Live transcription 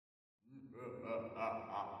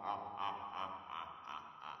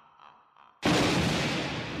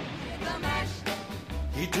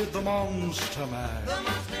did the Monster Mash. The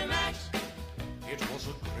Monster Mash. It was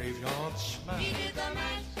a graveyard smash. He did the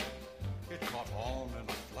mash. It caught on in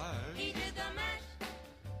a flash. He did the mash.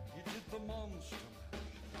 He did the Monster Mash.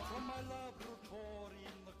 From my laboratory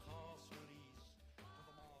in the castle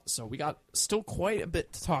east. So we got still quite a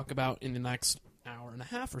bit to talk about in the next hour and a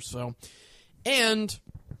half or so. And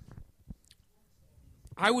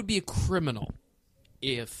I would be a criminal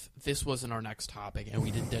if this wasn't our next topic and we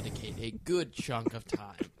didn't dedicate a good chunk of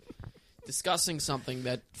time discussing something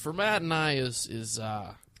that for Matt and I is it's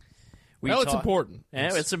important.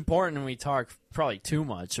 Yeah, it's important, and we talk probably too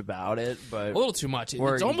much about it, but A little too much.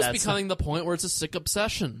 It's almost becoming the point where it's a sick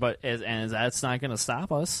obsession. and that's not going to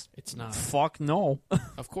stop us. It's not. Fuck no.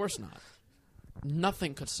 Of course not.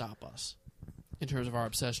 Nothing could stop us in terms of our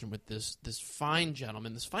obsession with this fine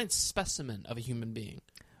gentleman, this fine specimen of a human being.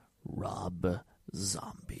 Rob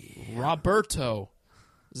Zombie. Roberto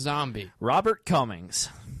Zombie. Robert Cummings.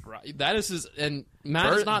 Right. That is his, and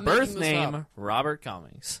Matt is not making birth this name up. Robert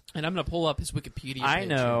Cummings. And I'm going to pull up his Wikipedia I page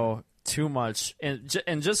know too much, and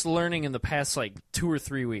just learning in the past 2 or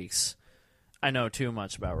 3 weeks, I know too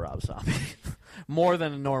much about Rob Zombie. More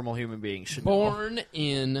than a normal human being should know. Born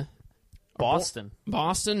in Boston.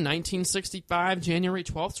 Boston, 1965, January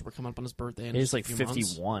 12th. So we're coming up on his birthday. In He's just a few months.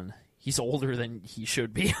 51. He's older than he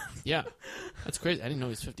should be. Yeah, that's crazy. I didn't know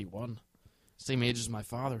he was 51. Same age as my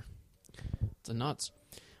father. It's a nuts.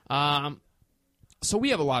 So we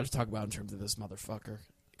have a lot to talk about in terms of this motherfucker,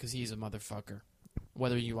 because he's a motherfucker,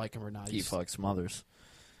 whether you like him or not. He fucks mothers.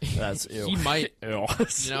 That's ew. He might. Ew.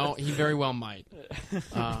 He very well might.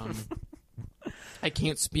 I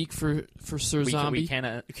can't speak for Sir Zombie. We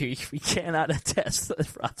cannot attest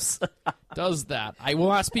that Rob does that. I will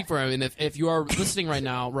not speak for him. And if you are listening right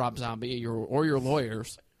now, Rob Zombie, or your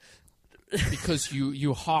lawyers, because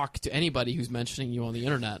you hawk to anybody who's mentioning you on the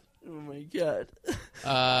internet. Oh my god.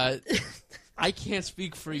 I can't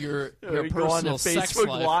speak for your Go on to personal sex Facebook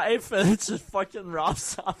life. Live and it's just fucking Rob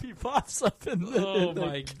Zombie pops up in the. Oh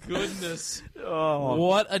my goodness! Oh,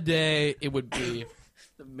 What a day it would be!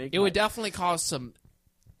 It would definitely cause some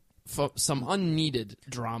unneeded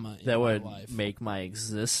drama in that my would life. make my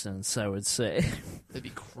existence. I would say That'd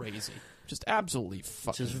be crazy. Just absolutely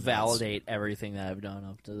fucking just nuts. validate everything that I've done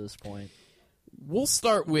up to this point. We'll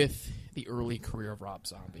start with the early career of Rob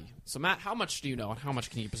Zombie. So, Matt, how much do you know, and how much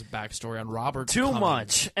can you give us a backstory on Robert? Too Cummings?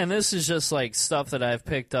 much, and this is just stuff that I've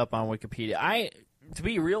picked up on Wikipedia. To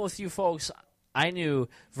be real with you folks, I knew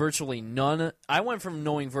virtually none. I went from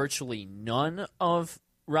knowing virtually none of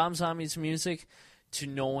Rob Zombie's music to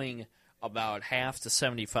knowing about half to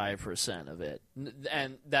 75% of it,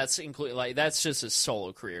 and that's that's just his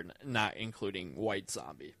solo career, not including White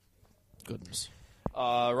Zombie. Goodness.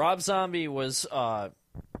 Rob Zombie was Rob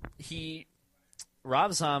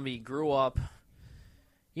Zombie grew up.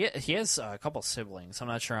 He has a couple siblings. I'm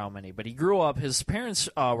not sure how many, but he grew up. His parents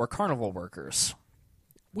were carnival workers,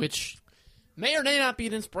 Which may or may not be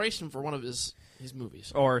an inspiration for one of his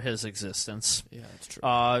movies. or his existence. Yeah, that's true.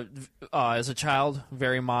 As a child,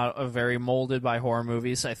 very molded by horror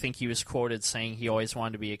movies. I think he was quoted saying he always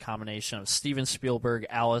wanted to be a combination of Steven Spielberg,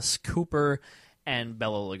 Alice Cooper, and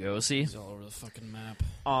Bela Lugosi. He's all over the fucking map.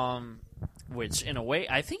 Which, in a way,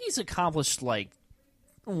 I think he's accomplished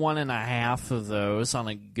 1.5 of those on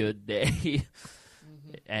a good day.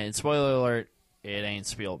 Mm-hmm. And spoiler alert, it ain't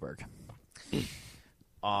Spielberg.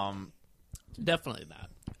 Definitely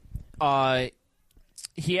that.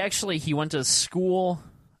 He went to school.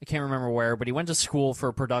 I can't remember where, but he went to school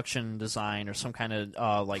for production design or some kind of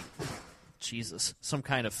some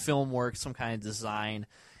kind of film work, some kind of design.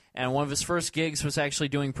 And one of his first gigs was actually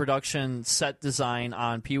doing production set design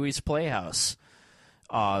on Pee-wee's Playhouse,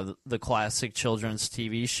 the classic children's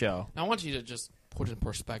TV show. Now, I want you to just put in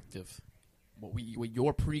perspective what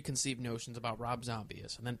your preconceived notions about Rob Zombie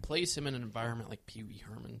is, and then place him in an environment like Pee Wee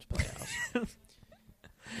Herman's Playhouse.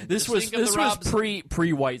 This was think of the Rob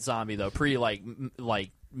pre White Zombie though, pre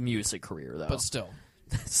music career though. But still,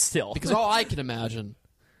 because all I can imagine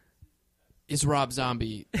is Rob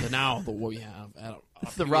Zombie, what we have at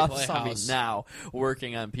the Pee-wee Rob Playhouse. Zombie now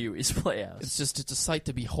working on Pee-wee's Playhouse. It's a sight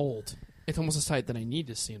to behold. It's almost a sight that I need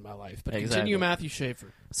to see in my life. But Exactly. continue, Matthew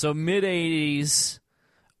Schaefer. So mid-'80s,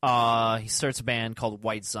 he starts a band called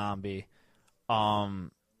White Zombie.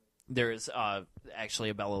 There's actually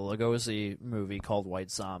a Bela Lugosi movie called White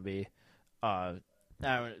Zombie. That's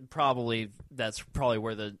probably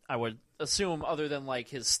where I would assume, other than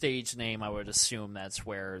his stage name, I would assume that's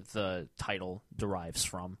where the title derives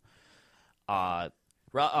from.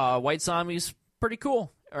 White Zombie's pretty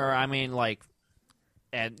cool, or I mean,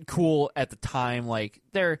 and cool at the time.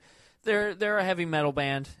 they're a heavy metal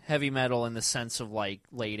band. Heavy metal in the sense of like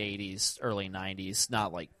late 80s, early 90s,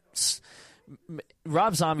 not like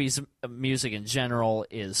Rob Zombie's music in general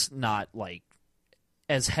is not like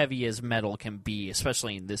as heavy as metal can be,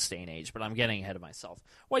 especially in this day and age, but I'm getting ahead of myself.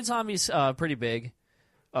 White Zombie's pretty big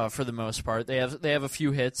for the most part. They have a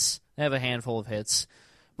few hits. They have a handful of hits.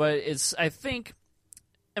 But it's, I think,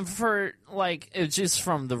 and for, like, it's just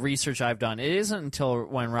from the research I've done, it isn't until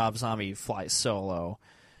when Rob Zombie flies solo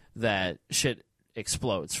that shit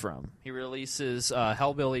explodes from. He releases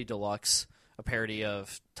Hellbilly Deluxe, a parody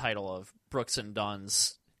of title of Brooks and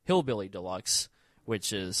Dunn's Hillbilly Deluxe,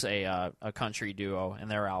 which is a country duo and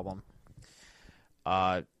their album.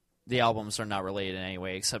 The albums are not related in any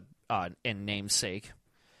way except in namesake.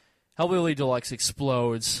 Hellbilly Deluxe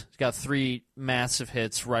explodes. It's got 3 massive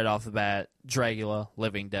hits right off the bat. Dragula,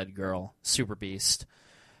 Living Dead Girl, Super Beast.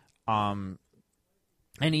 And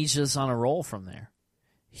he's just on a roll from there.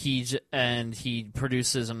 He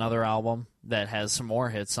produces another album that has some more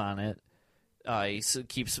hits on it. He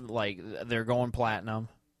keeps, like, they're going platinum,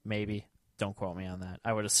 maybe. Don't quote me on that.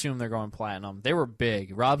 I would assume they're going platinum. They were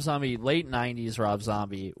big. Rob Zombie, late 90s Rob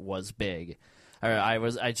Zombie was big.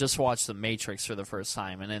 I just watched The Matrix for the first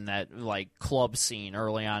time, and in that like club scene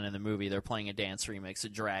early on in the movie, they're playing a dance remix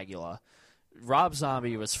of Dragula. Rob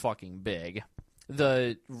Zombie was fucking big.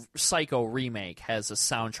 The Psycho remake has a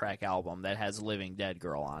soundtrack album that has Living Dead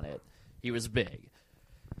Girl on it. He was big.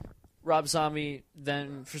 Rob Zombie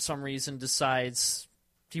then, for some reason, decides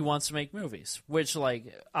he wants to make movies, which,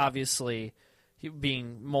 like, obviously,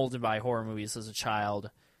 being molded by horror movies as a child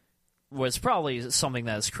was probably something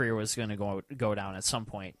that his career was going to go down at some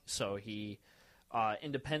point. So he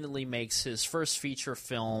independently makes his first feature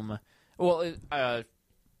film. Well,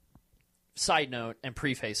 side note and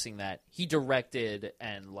prefacing that, he directed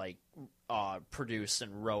and produced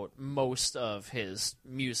and wrote most of his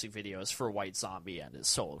music videos for White Zombie and his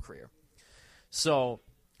solo career. So,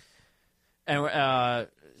 and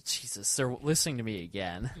Jesus, they're listening to me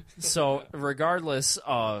again. So regardless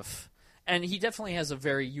of. And he definitely has a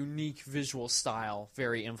very unique visual style,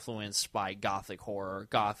 very influenced by gothic horror,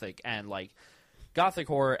 and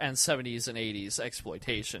 70s and 80s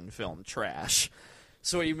exploitation film trash.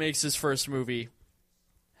 So he makes his first movie.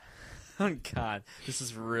 Oh, God, this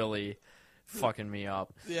is really fucking me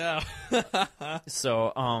up. Yeah.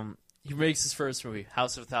 So he makes his first movie,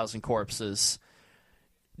 House of a Thousand Corpses.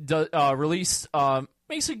 Released,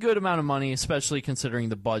 makes a good amount of money, especially considering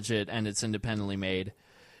the budget, and it's independently made.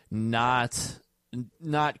 Not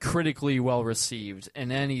critically well received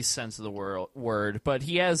in any sense of the word, but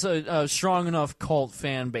he has a strong enough cult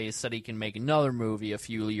fan base that he can make another movie a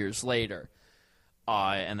few years later.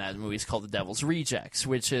 And that movie is called The Devil's Rejects,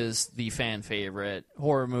 which is the fan favorite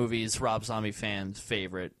horror movies, Rob Zombie fans'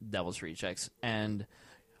 favorite, Devil's Rejects, and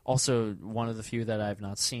also one of the few that I've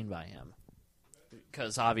not seen by him.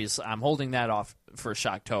 Because obviously I'm holding that off for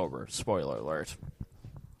Shocktober, spoiler alert.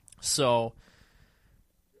 So.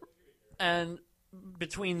 And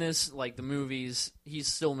between this, like the movies, he's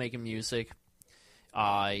still making music.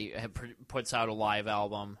 He puts out a live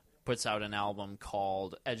album, puts out an album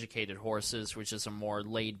called Educated Horses, which is a more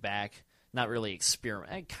laid-back, not really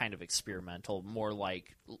kind of experimental, more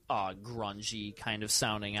like grungy kind of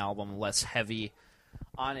sounding album, less heavy.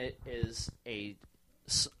 On it is a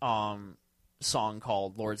song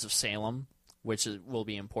called Lords of Salem, which will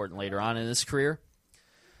be important later on in his career.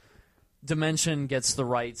 Dimension gets the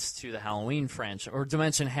rights to the Halloween franchise, or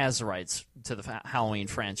Dimension has the rights to the Halloween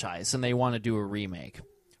franchise, and they want to do a remake.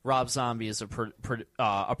 Rob Zombie is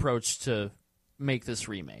approached to make this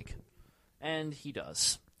remake, and he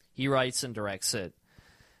does. He writes and directs it,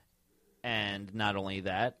 and not only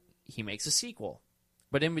that, he makes a sequel.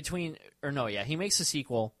 But in between, he makes a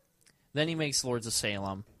sequel, then he makes Lords of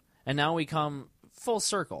Salem, and now we come full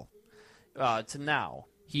circle to now.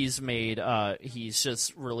 He's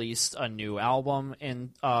just released a new album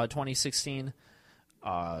in 2016.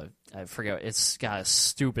 I forget, it's got a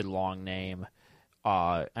stupid long name.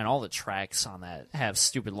 And all the tracks on that have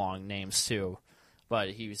stupid long names too.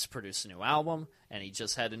 But he's produced a new album, and he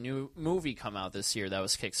just had a new movie come out this year that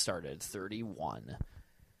was kickstarted, 31.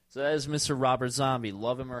 So that is Mr. Robert Zombie.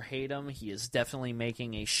 Love him or hate him, he is definitely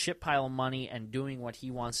making a shit pile of money and doing what he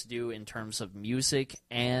wants to do in terms of music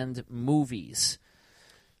and movies.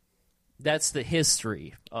 That's the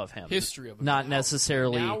history of him. Not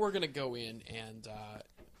necessarily. Now we're going to go in and...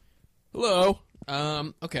 hello.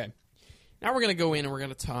 Okay. Now we're going to go in and we're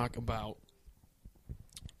going to talk about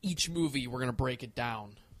each movie. We're going to break it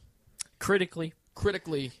down. Critically.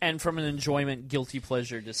 And from an enjoyment, guilty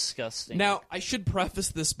pleasure, disgusting. Now, I should preface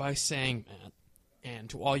this by saying, Matt,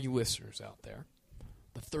 and to all you listeners out there,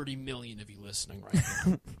 the 30 million of you listening right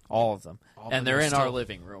now. All of them. All of And them they're are in our still-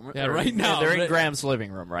 living room. Yeah, right now. They're in Right- Graham's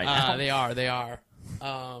living room right now. They are.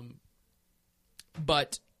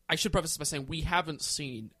 But I should preface this by saying we haven't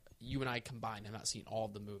seen, you and I combined, have not seen all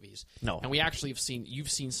of the movies. No. And we actually have seen,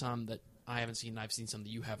 you've seen some that I haven't seen, and I've seen some that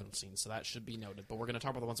you haven't seen, so that should be noted. But we're going to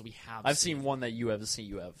talk about the ones that we have I've seen one that you haven't seen.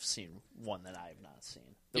 You have seen one that I have not seen.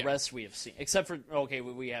 The Yeah. rest we have seen. Except for,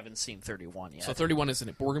 we haven't seen 31 yet. So 31 isn't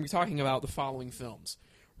it, but we're going to be talking about the following films.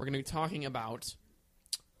 We're going to be talking about...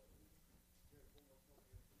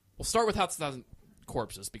 We'll start with House of 1,000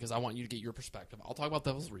 Corpses, because I want you to get your perspective. I'll talk about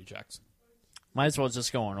Devil's Rejects. Might as well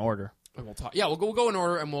just go in order. And we'll talk. Yeah, we'll go in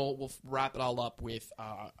order, and we'll wrap it all up with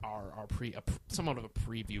somewhat of a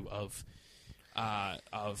preview of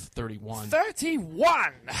 31.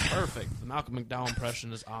 31! Perfect. The Malcolm McDowell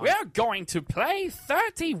impression is on. We're going to play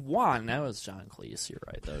 31. That was John Cleese. You're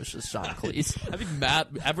right. That was just John Cleese. I think Matt,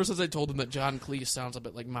 ever since I told him that John Cleese sounds a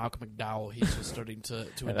bit like Malcolm McDowell, he's just starting to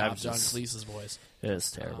adopt John Cleese's voice. It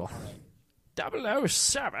is terrible.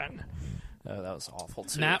 007. Oh, that was awful,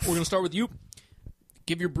 too. Matt, we're going to start with you.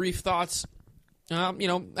 Give your brief thoughts.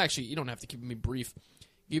 Actually, you don't have to keep me brief.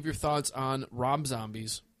 Give your thoughts on Rob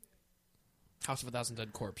Zombie's House of 1,000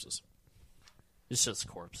 Dead Corpses. It's just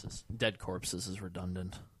corpses. Dead corpses is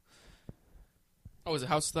redundant. Oh, is it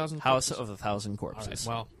House of 1,000 House Corpses? of 1,000 All right, corpses.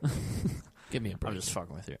 well, give me a break. I'm just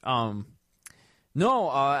fucking with you.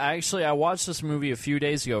 No, actually, I watched this movie a few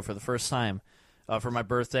days ago for the first time. For my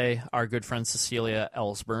birthday, our good friend Cecilia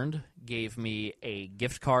Ellsburn gave me a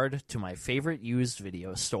gift card to my favorite used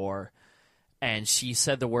video store, and she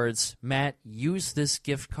said the words, "Matt, use this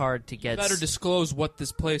gift card to get Better disclose what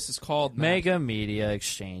this place is called, Matt. Mega Media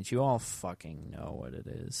Exchange." You all fucking know what it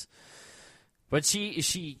is. But she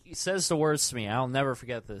says the words to me. I'll never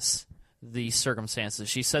forget this. These circumstances.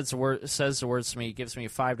 She says the words to me. Gives me a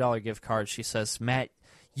 $5 gift card. She says, "Matt,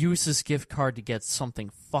 use this gift card to get something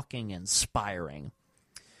fucking inspiring."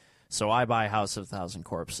 So I buy House of 1,000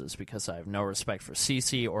 Corpses because I have no respect for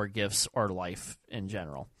CC or gifts or life in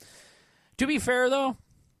general. To be fair, though,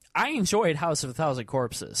 I enjoyed House of 1,000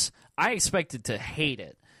 Corpses. I expected to hate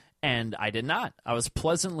it, and I did not. I was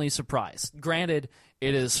pleasantly surprised. Granted,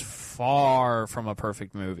 it is far from a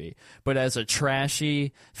perfect movie, but as a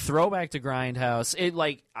trashy throwback to Grindhouse,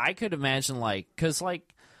 I could imagine because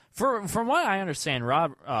from what I understand,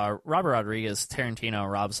 Robert Rodriguez, Tarantino,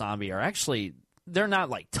 and Rob Zombie are actually, they're not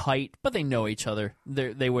tight, but they know each other.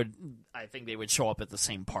 I think they would show up at the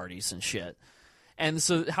same parties and shit. And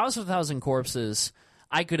so House of 1,000 Corpses,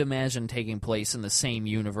 I could imagine taking place in the same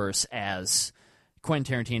universe as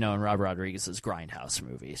Quentin Tarantino and Robert Rodriguez's Grindhouse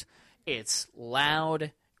movies. It's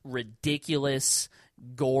loud, ridiculous,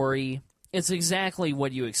 gory. It's exactly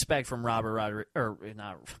what you expect from Rob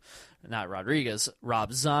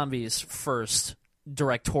Zombie's first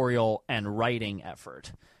directorial and writing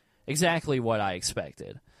effort. Exactly what I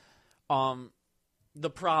expected. The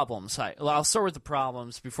problems. I'll start with the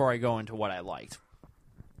problems before I go into what I liked.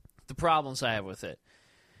 The problems I have with it.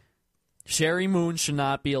 Sherry Moon should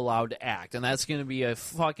not be allowed to act, and that's going to be a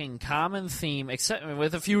fucking common theme, except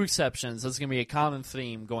with a few exceptions. That's going to be a common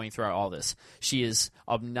theme going throughout all this. She is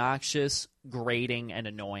obnoxious, grating, and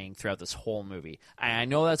annoying throughout this whole movie. I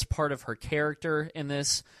know that's part of her character in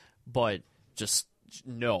this, but just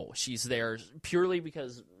no. She's there purely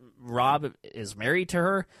because Rob is married to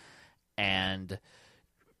her, and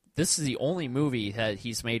this is the only movie that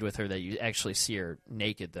he's made with her that you actually see her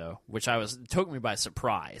naked, though, which took me by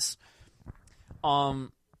surprise.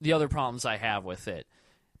 The other problems I have with it,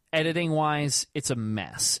 editing-wise, it's a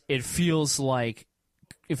mess. It feels like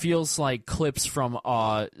clips from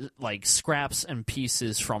scraps and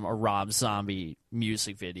pieces from a Rob Zombie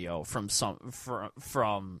music video from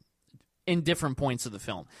in different points of the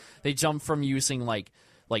film. They jump from using like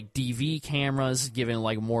DV cameras, giving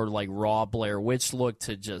more raw Blair Witch look,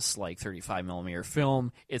 to just 35mm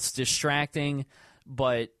film. It's distracting,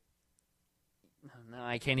 but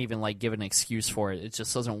I can't even give an excuse for it. It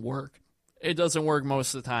just doesn't work. It doesn't work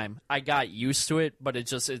most of the time. I got used to it, but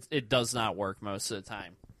it does not work most of the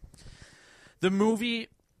time. The movie,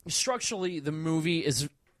 structurally, is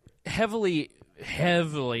heavily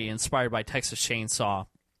inspired by Texas Chainsaw,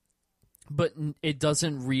 but it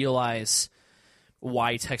doesn't realize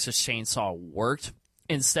why Texas Chainsaw worked.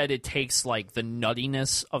 Instead, it takes the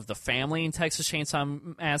nuttiness of the family in Texas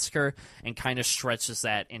Chainsaw Massacre and kind of stretches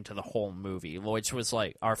that into the whole movie, which was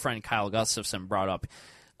our friend Kyle Gustafson brought up.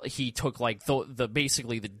 He took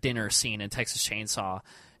basically the dinner scene in Texas Chainsaw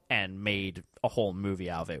and made a whole movie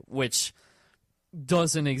out of it, which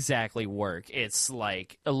doesn't exactly work. It's a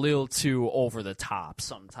little too over the top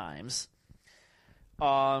sometimes.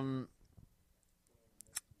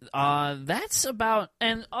 That's about,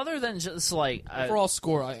 and other than just like Overall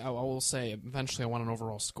score, I will say eventually I want an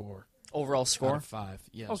overall score. overall Out score. of 5,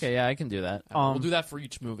 yes. Okay, yeah, I can do that. We'll do that for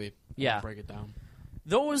each movie. yeah. We'll break it down.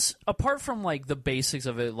 Those, apart from like the basics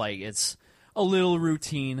of it, like it's a little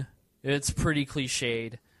routine, it's pretty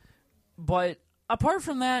cliched, but apart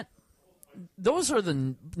from that, those are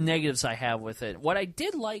the negatives I have with it. What I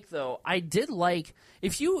did like, though,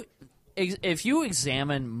 if you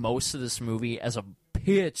examine most of this movie as a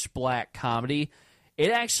pitch black comedy,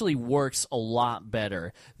 it actually works a lot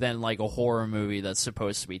better than like a horror movie that's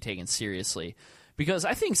supposed to be taken seriously. Because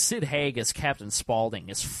I think Sid Haig as Captain Spaulding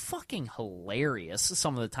is fucking hilarious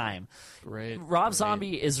some of the time. Great. Rob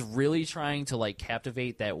Zombie is really trying to like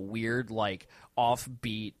captivate that weird, like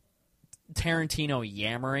offbeat Tarantino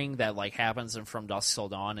yammering that like happens in From Dusk Till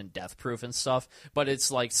Dawn and Death Proof and stuff, but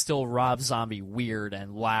it's like still Rob Zombie weird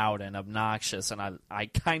and loud and obnoxious, and I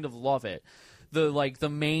kind of love it.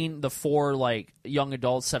 The four like young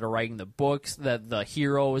adults that are writing the books, that the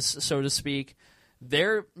heroes, so to speak,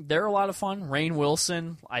 they're a lot of fun. Rainn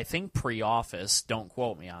Wilson, I think pre-Office, don't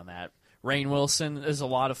quote me on that. Rainn Wilson is a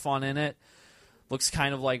lot of fun in it. Looks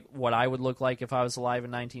kind of like what I would look like if I was alive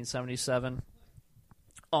in 1977.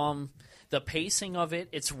 The pacing of it,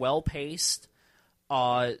 it's well paced.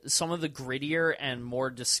 Some of the grittier and more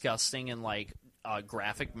disgusting and like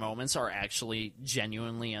graphic moments are actually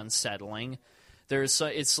genuinely unsettling.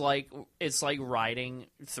 It's like riding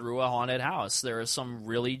through a haunted house. There are some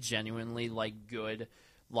really genuinely like good,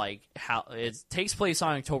 like how it takes place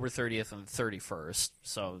on October 30th and 31st.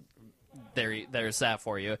 So there's that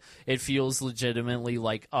for you. It feels legitimately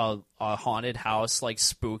like a haunted house, like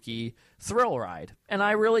spooky thrill ride, and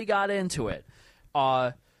I really got into it.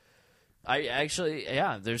 There's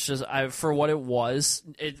just for what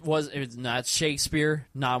it's not Shakespeare,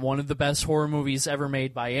 not one of the best horror movies ever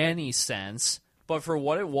made by any sense, but for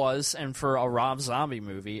what it was and for a Rob Zombie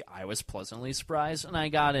movie, I was pleasantly surprised and I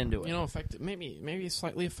got into it. You know, maybe a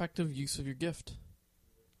slightly effective use of your gift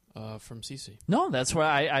from Cece. No, that's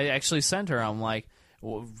why I actually sent her. I'm like,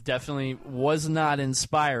 well, definitely was not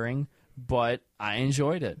inspiring, but I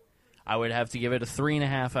enjoyed it. I would have to give it a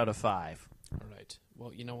 3.5 out of 5. All right.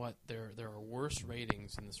 Well, you know what? There are worse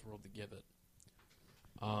ratings in this world to give it.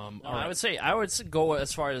 All right. I would go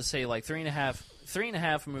as far as to say like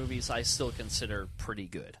 3.5 movies I still consider pretty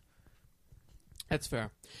good. That's fair.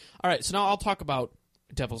 All right, so now I'll talk about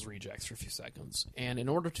Devil's Rejects for a few seconds. And in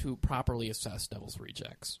order to properly assess Devil's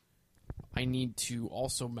Rejects, I need to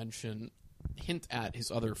also hint at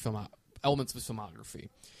his other elements of his filmography.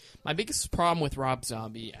 My biggest problem with Rob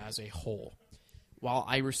Zombie as a whole, while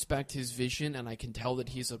I respect his vision and I can tell that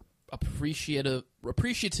he's appreciative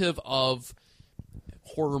of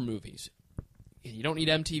horror movies. You don't need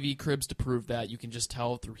MTV Cribs to prove that. You can just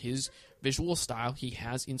tell through his visual style he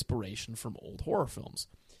has inspiration from old horror films.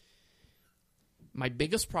 My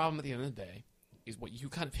biggest problem at the end of the day is what you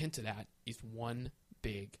kind of hinted at is one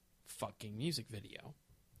big fucking music video.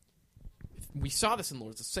 We saw this in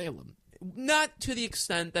Lords of Salem. Not to the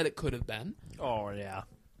extent that it could have been. Oh, yeah.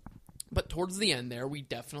 But towards the end there, we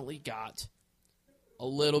definitely got a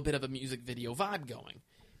little bit of a music video vibe going.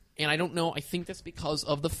 And I don't know, I think that's because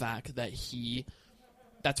of the fact that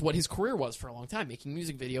that's what his career was for a long time, making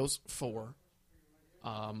music videos for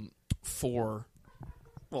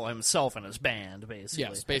well, himself and his band, basically.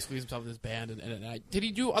 Yes, basically himself and his band. And did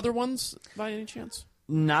he do other ones by any chance?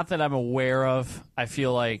 Not that I'm aware of. I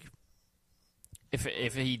feel like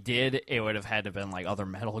if he did, it would have had to have been like other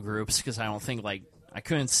metal groups, because I don't think like I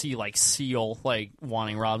couldn't see like Seal like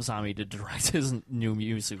wanting Rob Zombie to direct his new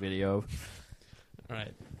music video. All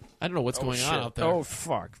right. I don't know what's going on out there. Oh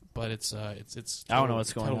fuck! But it's I don't know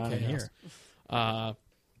what's going on in here. But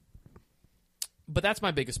that's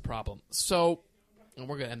my biggest problem. So, and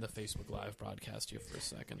we're gonna end the Facebook Live broadcast here for a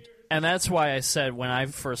second. And that's why I said when I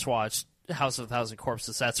first watched House of a Thousand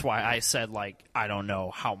Corpses, that's why I said like I don't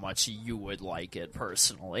know how much you would like it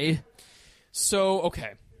personally. So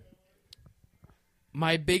okay,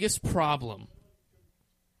 my biggest problem,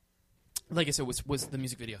 like I said, was the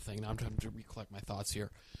music video thing. Now I'm trying to recollect my thoughts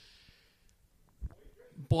here.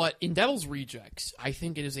 But in Devil's Rejects, I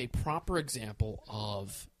think it is a proper example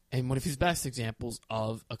of, and one of his best examples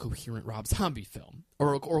of, a coherent Rob Zombie film,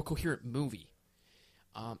 or a coherent movie.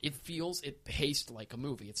 It paced like a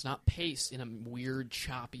movie. It's not paced in a weird,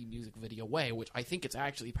 choppy music video way, which I think it's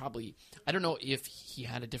actually probably, I don't know if he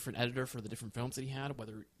had a different editor for the different films that he had,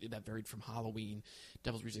 whether that varied from Halloween,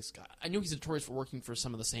 Devil's Rejects. I know he's notorious for working for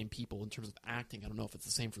some of the same people in terms of acting. I don't know if it's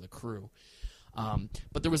the same for the crew.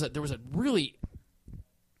 But there was a really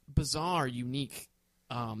bizarre, unique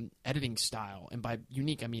editing style, and by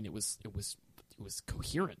unique I mean it was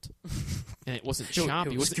coherent, and it wasn't It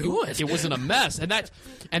choppy. was good. It wasn't a mess, and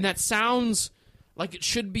that sounds like it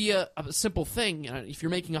should be a simple thing. If you're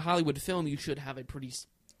making a Hollywood film, you should have a pretty,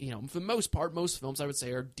 for the most part, most films I would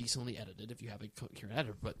say are decently edited if you have a coherent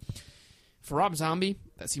editor. But for Rob Zombie,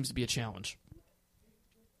 that seems to be a challenge.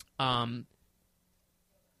 What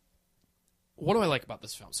do I like about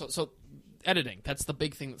this film? So editing, that's the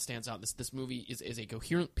big thing that stands out. This movie is a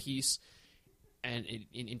coherent piece, and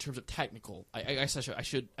in terms of technical, I guess I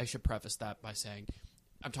should preface that by saying,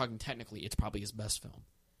 I'm talking technically, it's probably his best film.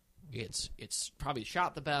 It's probably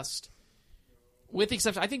shot the best, with the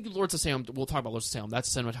exception. I think Lords of Salem. We'll talk about Lords of Salem. That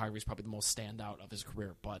cinematography is probably the most standout of his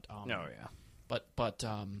career. But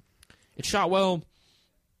it's shot well.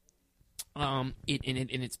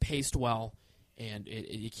 It's paced well, and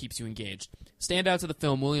it keeps you engaged. Standouts of the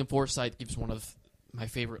film: William Forsythe gives one of my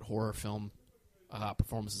favorite horror film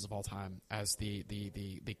performances of all time as the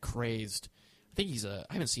crazed. I think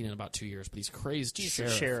I haven't seen it in about 2 years, but he's crazed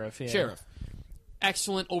sheriff. Yeah. Sheriff.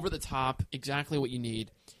 Excellent, over the top, exactly what you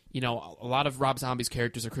need. A lot of Rob Zombie's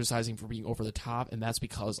characters are criticizing for being over the top, and that's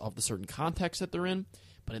because of the certain context that they're in.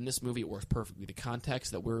 But in this movie, it works perfectly. The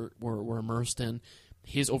context that we're immersed in,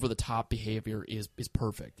 his over the top behavior is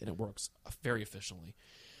perfect, and it works very efficiently.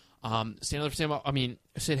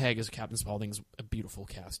 Sid Haig as Captain Spaulding is a beautiful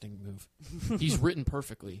casting move. He's written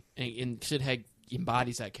perfectly, and Sid Haig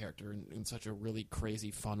embodies that character in such a really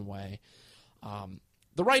crazy, fun way.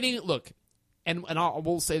 The writing, look. And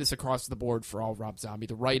we'll say this across the board for all Rob Zombie.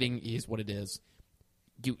 The writing is what it is.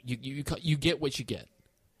 You get what you get.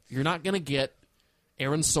 You're not going to get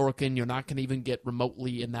Aaron Sorkin. You're not going to even get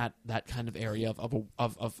remotely in that kind of area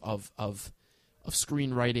of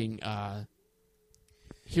screenwriting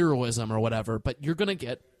heroism or whatever. But you're going to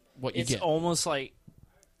get what you get. It's almost like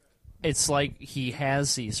he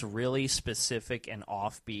has these really specific and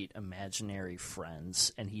offbeat imaginary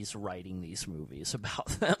friends, and he's writing these movies about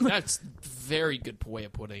them. That's a very good way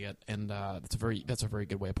of putting it, and that's a very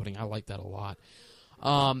good way of putting it. I like that a lot.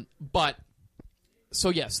 So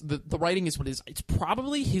yes, the writing is what it is. It's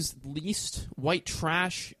probably his least white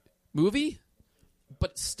trash movie,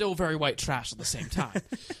 but still very white trash at the same time.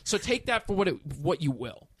 So take that for what you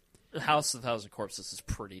will. House of 1,000 Corpses is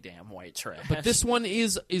pretty damn white trash. But this one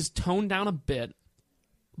is toned down a bit,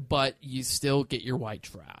 but you still get your white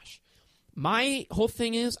trash. My whole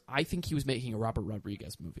thing is, I think he was making a Robert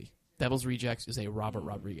Rodriguez movie. Devil's Rejects is a Robert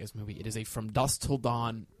Rodriguez movie. It is a From Dusk Till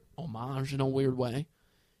Dawn homage in a weird way,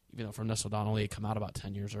 even though From Dusk Till Dawn only had come out about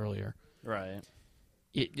 10 years earlier. Right.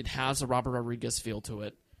 It has a Robert Rodriguez feel to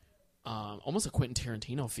it. Almost a Quentin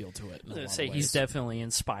Tarantino feel to it. He's definitely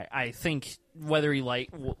inspired. I think whether he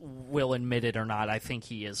will admit it or not, I think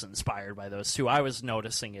he is inspired by those two. I was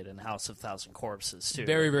noticing it in House of 1,000 Corpses too.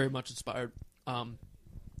 Very, very much inspired, and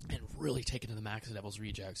really taken to the max of Devil's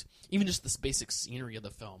Rejects. Even just this basic scenery of the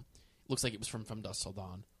film looks like it was from Dusk Till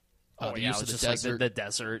Dawn. The use of the desert, like the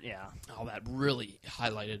desert, yeah. All that really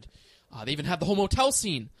highlighted. They even had the whole motel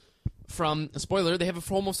scene from. Spoiler: they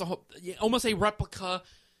have almost a replica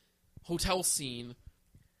hotel scene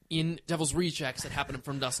in Devil's Rejects that happened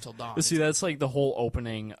from Dusk Till Dawn. See, that's like the whole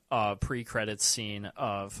opening pre-credits scene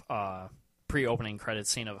of pre-opening credits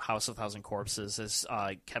scene of House of 1,000 Corpses is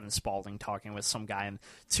Kevin Spaulding talking with some guy, and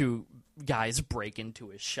two guys break into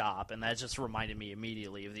his shop, and that just reminded me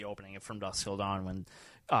immediately of the opening of From Dusk Till Dawn when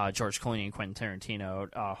George Clooney and Quentin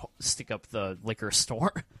Tarantino stick up the liquor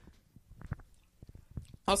store.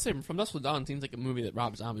 I'll say From Dusk Till Dawn seems like a movie that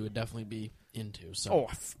Rob Zombie would definitely be into. So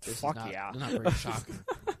fuck yeah. Not very shocking.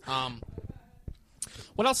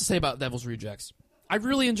 What else to say about Devil's Rejects? I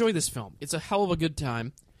really enjoy this film. It's a hell of a good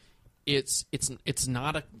time. It's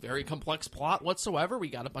not a very complex plot whatsoever. We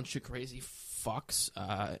got a bunch of crazy fucks,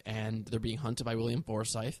 and they're being hunted by William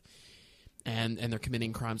Forsythe, and they're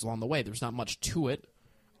committing crimes along the way. There's not much to it,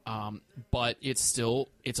 but it's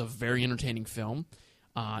a very entertaining film.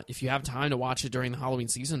 If you have time to watch it during the Halloween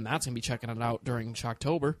season, Matt's going to be checking it out during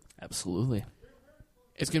Shocktober. Absolutely.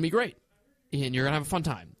 It's going to be great, and you're going to have a fun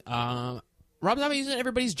time. Rob Zombie isn't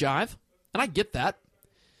everybody's jive, and I get that.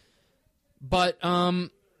 But I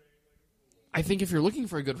think if you're looking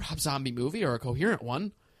for a good Rob Zombie movie or a coherent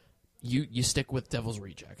one, you stick with Devil's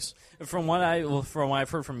Rejects. From what I've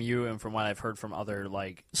heard from you and from what I've heard from other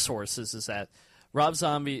sources, is that Rob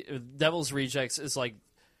Zombie, Devil's Rejects is like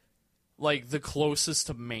the closest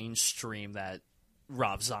to mainstream that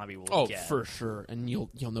Rob Zombie will get. Oh, for sure. And you'll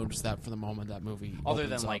notice that for the moment that movie other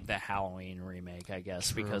than up. The Halloween remake, I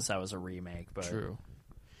guess, True. because that was a remake. But True.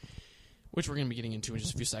 Which we're going to be getting into in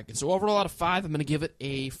just a few seconds. So overall, out of 5, I'm going to give it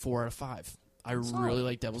a 4 out of 5. I really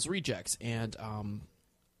like Devil's Rejects, and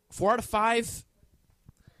 4 out of 5.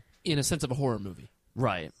 in a sense of a horror movie.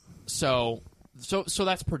 Right. So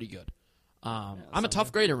that's pretty good. I'm a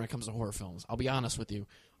tough grader when it comes to horror films. I'll be honest with you.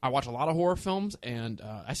 I watch a lot of horror films, and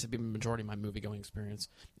I said the majority of my movie-going experience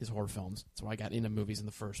is horror films. That's why I got into movies in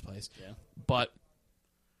the first place. Yeah. But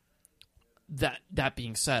that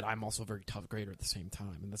being said, I'm also a very tough grader at the same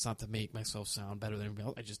time, and that's not to make myself sound better than anybody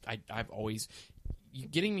else. I've always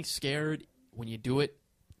getting me scared when you do it.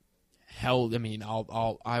 Hell, I mean,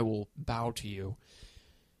 I will bow to you.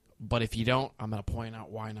 But if you don't, I'm going to point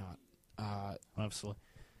out why not. Absolutely.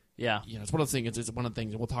 Yeah. You know, it's one of the things. It's one of the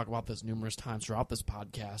things. We'll talk about this numerous times throughout this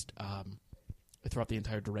podcast, throughout the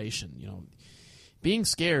entire duration. You know, being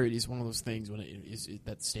scared is one of those things when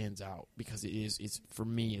that stands out because it's for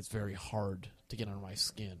me. It's very hard to get under my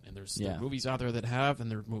skin, and there are movies out there that have,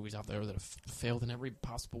 and there are movies out there that have failed in every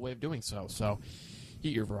possible way of doing so. So,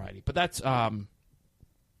 get your variety. But that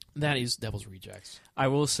is Devil's Rejects. I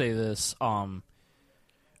will say this.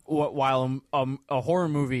 While a horror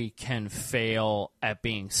movie can fail at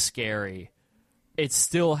being scary, it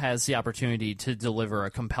still has the opportunity to deliver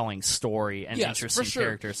a compelling story and interesting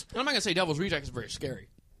characters. And I'm not going to say Devil's Rejects is very scary.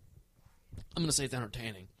 I'm going to say it's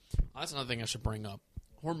entertaining. That's another thing I should bring up.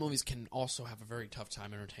 Horror movies can also have a very tough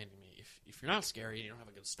time entertaining me. If you're not scary and you don't have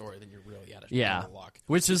a good story, then you're really out of luck.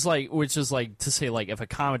 Which is like to say, like, if a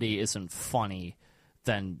comedy isn't funny,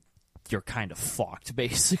 then you're kind of fucked,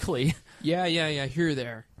 basically. Yeah, here or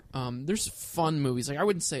there. There's fun movies. Like, I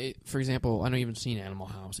wouldn't say, for example, I don't even seen Animal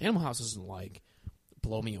House. Animal House isn't like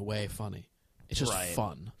blow me away funny. It's just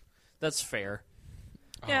fun. That's fair.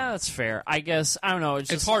 Yeah, that's fair. I guess, I don't know.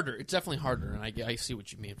 It's harder. It's definitely harder, and I see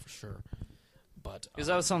what you mean for sure. But because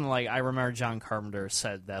that was something like, I remember John Carpenter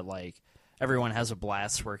said that, like, everyone has a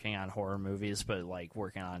blast working on horror movies, but, like,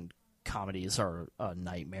 working on comedies are a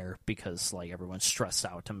nightmare because, like, everyone's stressed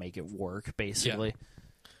out to make it work, basically.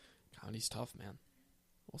 Yeah. Comedy's tough, man.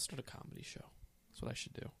 We'll start a comedy show. That's what I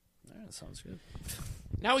should do. Yeah, that sounds good.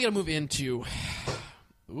 Now we got to move into...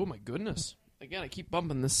 Oh, my goodness. Again, I keep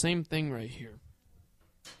bumping the same thing right here.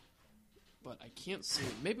 But I can't see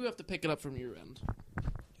it. Maybe we have to pick it up from your end.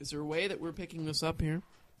 Is there a way that we're picking this up here?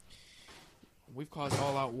 We've caused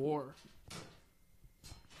all-out war.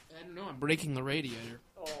 I don't know. I'm breaking the radiator.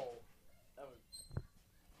 Oh.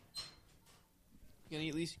 Can you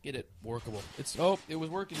at least get it workable? It was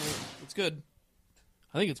working. It's good.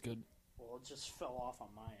 I think it's good. Well, it just fell off on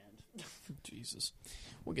my end. Jesus.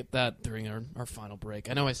 We'll get that during our final break.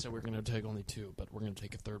 I know I said we are going to take only 2, but we're going to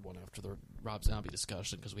take a third one after the Rob Zombie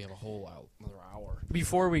discussion because we have another hour.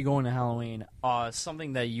 Before we go into Halloween,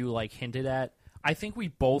 something that you, like, hinted at, I think we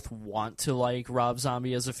both want to like Rob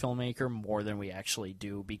Zombie as a filmmaker more than we actually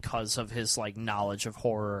do because of his, like, knowledge of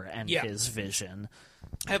horror and his vision.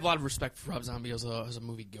 I have a lot of respect for Rob Zombie as a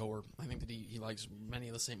movie goer. I think that he likes many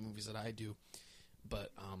of the same movies that I do.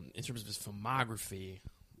 But in terms of his filmography,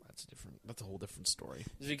 that's a whole different story.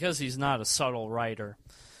 It's because he's not a subtle writer.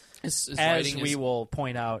 His as we will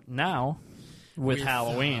point out now with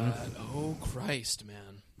Halloween. Oh, Christ,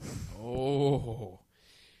 man. Oh.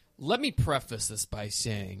 Let me preface this by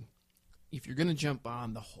saying, if you're going to jump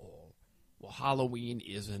on the whole, well, Halloween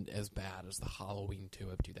isn't as bad as the Halloween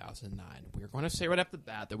 2 of 2009. We're going to say right off the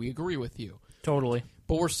bat that we agree with you. Totally.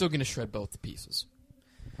 But we're still going to shred both the pieces.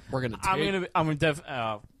 We're going to take... I'm going to I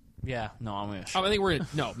think we're going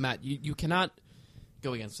to... No, Matt, you cannot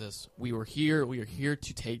go against this. We are here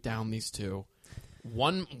to take down these two.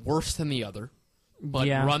 One worse than the other. But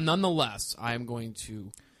nonetheless, I am going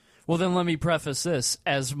to... Well, then let me preface this.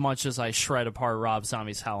 As much as I shred apart Rob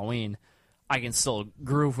Zombie's Halloween, I can still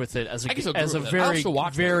groove with it as a very,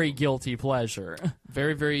 very guilty pleasure.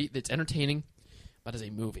 Very, very... It's entertaining, but as a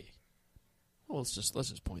movie. Well, let's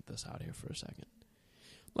just point this out here for a second.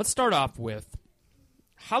 Let's start off with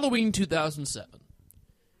Halloween 2007.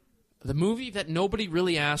 The movie that nobody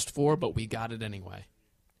really asked for, but we got it anyway.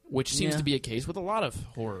 Which seems to be a case with a lot of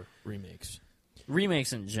horror remakes.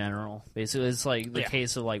 Remakes in general, basically. It's like the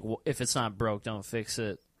case of, like, if it's not broke, don't fix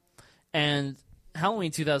it. And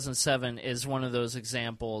Halloween 2007 is one of those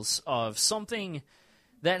examples of something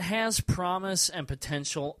that has promise and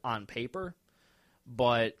potential on paper,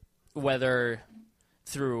 but whether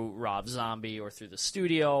through Rob Zombie or through the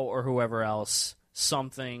studio or whoever else, some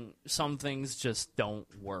things just don't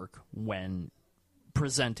work when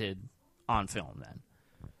presented on film then.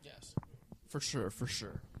 Yes, for sure.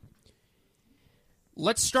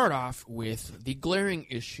 Let's start off with the glaring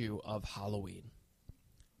issue of Halloween,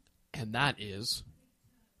 and that is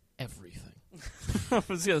everything. I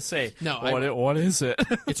was going to say, no, what is it?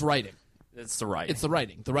 It's writing. It's the writing. It's the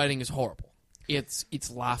writing. The writing is horrible.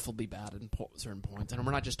 it's laughably bad in certain points. And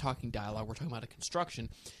we're not just talking dialogue, we're talking about a construction.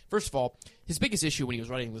 First of all, his biggest issue when he was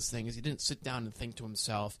writing this thing is he didn't sit down and think to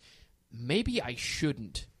himself, maybe I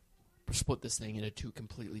shouldn't split this thing into two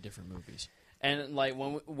completely different movies. And like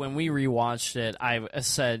when we rewatched it, I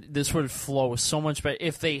said this would flow so much better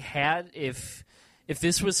if they had if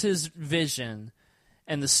this was his vision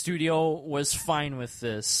and the studio was fine with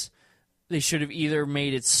this. They should have either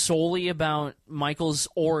made it solely about Michael's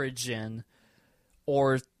origin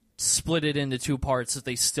or split it into two parts if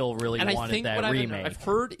they still really wanted that remake. I've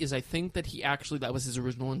heard is I think that he actually, that was his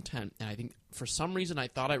original intent. And I think for some reason I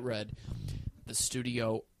thought I read the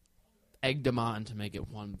studio egged him on to make it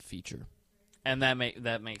one feature. And that makes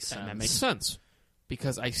sense. And that makes sense.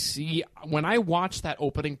 Because I see, when I watch that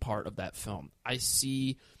opening part of that film, I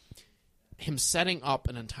see him setting up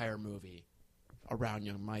an entire movie around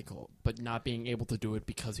young Michael, but not being able to do it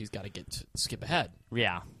because he's got to skip ahead.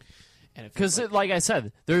 Yeah. And because, like I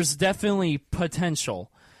said, there's definitely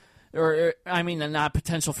potential. Or, I mean, not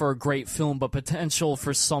potential for a great film, but potential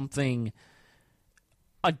for something,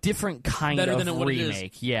 a different kind better of than what remake.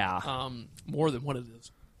 It is. Yeah. More than what it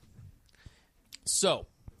is. So,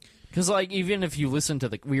 because like even if you listen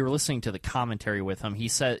to we were listening to the commentary with him, he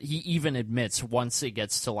said he even admits once it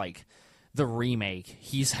gets to like the remake,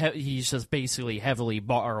 he's just basically heavily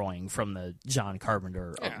borrowing from the John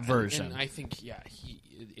Carpenter version. And I think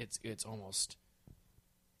it's almost,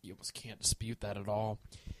 you almost can't dispute that at all.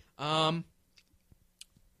 Anyway,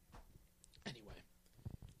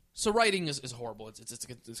 so writing is horrible.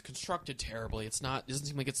 It's constructed terribly. It doesn't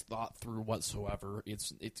seem like it's thought through whatsoever.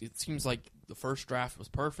 It seems like the first draft was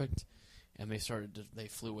perfect, and they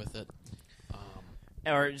flew with it.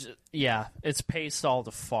 It's paced all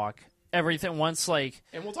to fuck. Everything once like,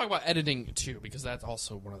 and we'll talk about editing too, because that's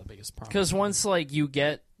also one of the biggest problems. Because once like you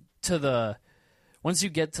get to the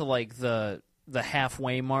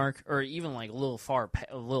halfway mark, or even like a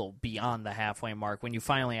little beyond the halfway mark, when you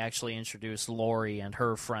finally actually introduce Laurie and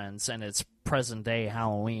her friends, and it's present day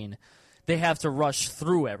Halloween, they have to rush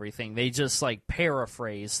through everything. They just like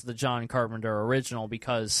paraphrase the John Carpenter original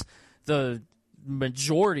because the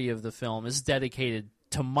majority of the film is dedicated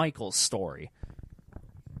to Michael's story.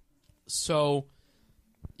 So,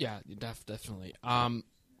 yeah, definitely.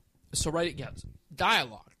 So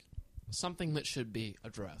dialogue, something that should be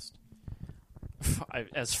addressed.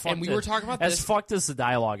 As fucked and we were talking about this. As fucked as the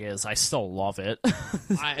dialogue is, I still love it.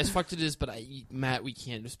 As fucked it is, but Matt, we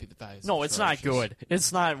can't dispute the fact. No, it's not good.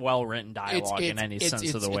 It's not well written dialogue in any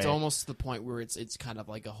sense of the way. It's almost to the point where it's kind of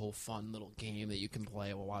like a whole fun little game that you can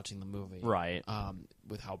play while watching the movie, right?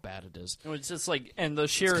 With how bad it is. It's just like, and the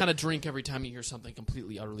sheer it's kind of drink every time you hear something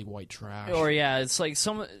completely utterly white trash. Or it's like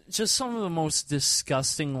some of the most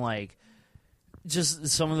disgusting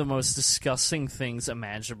some of the most disgusting things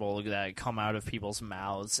imaginable that come out of people's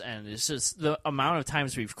mouths, and it's just the amount of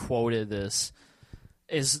times we've quoted this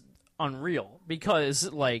is unreal, because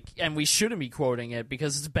and we shouldn't be quoting it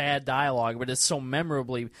because it's bad dialogue, but it's so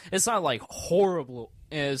memorably, it's not like horrible,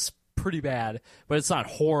 it's pretty bad, but it's not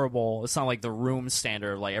horrible. It's not like The Room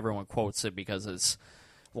standard, like everyone quotes it because it's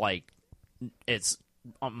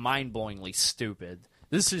mind-blowingly stupid.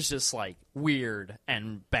 This is just like weird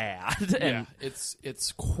and bad. And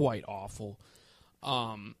it's quite awful.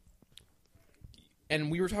 And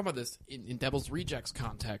we were talking about this in Devil's Rejects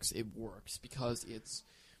context. It works because it's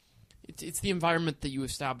the environment that you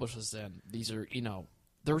establish us in. These are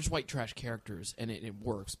there's white trash characters, and it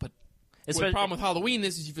works. But the problem with Halloween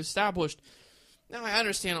is you've established. Now I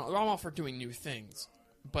understand. I'm all for doing new things,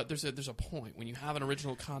 but there's a point when you have an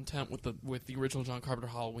original content with the original John Carpenter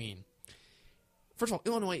Halloween. First of all,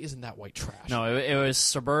 Illinois isn't that white trash. No, it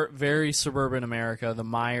was very suburban America. The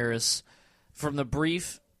Myers, from the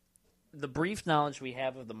brief knowledge we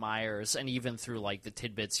have of the Myers, and even through like the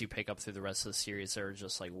tidbits you pick up through the rest of the series, they're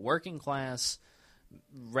just like working class,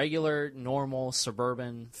 regular, normal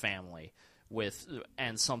suburban family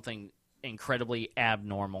and something incredibly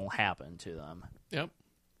abnormal happened to them. Yep.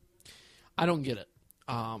 I don't get it.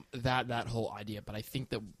 That whole idea, but I think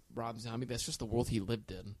that Rob Zombie, that's just the world he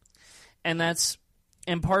lived in.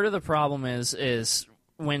 And part of the problem is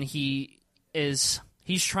when he's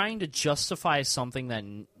trying to justify something that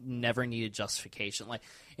never needed justification. Like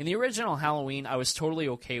in the original Halloween, I was totally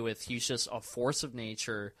okay with he's just a force of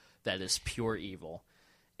nature that is pure evil.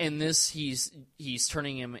 In this, he's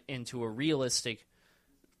turning him into a realistic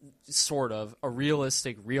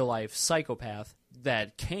real life psychopath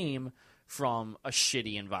that came from a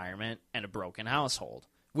shitty environment and a broken household.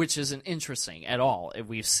 Which isn't interesting at all.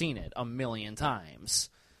 We've seen it a million times.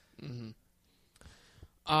 Mm-hmm.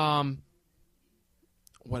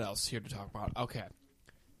 What else here to talk about? Okay.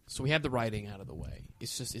 So we have the writing out of the way.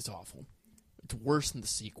 It's awful. It's worse than the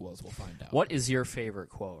sequel, as we'll find out. What is your favorite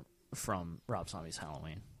quote from Rob Zombie's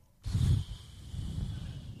Halloween?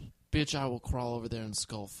 Bitch, I will crawl over there and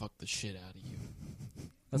skull fuck the shit out of you.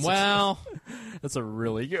 That's a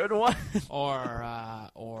really good one. or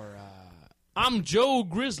I'm Joe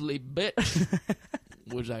Grizzly, bitch.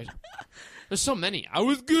 Which there's so many. I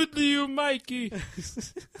was good to you, Mikey.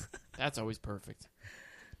 That's always perfect.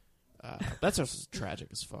 That's also tragic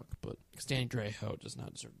as fuck, but Danny Trejo does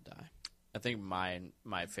not deserve to die. I think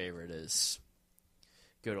my favorite is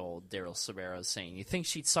good old Daryl Sabera saying, "You think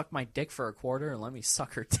she'd suck my dick for a quarter and let me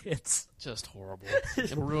suck her tits?" Just horrible.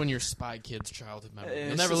 It'll ruin your Spy Kids childhood memory. You'll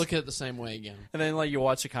It's never just- look at it the same way again. And then, like, you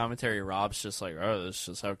watch a commentary, Rob's just like, "Oh, this is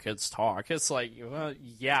just how kids talk." It's like, well,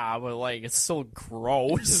 yeah, but like, it's still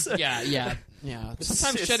gross. Yeah.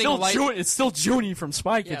 Sometimes it's shedding still light. It's still Junie from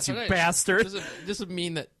Spy Kids, you sometimes bastard. Doesn't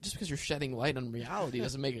mean that just because you're shedding light on reality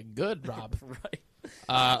doesn't make it good, Rob.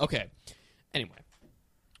 Right. Okay. Anyway,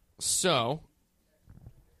 so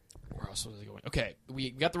where else was it going? Okay,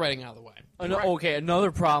 we got the writing out of the way. Okay,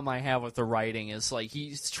 another problem I have with the writing is, like,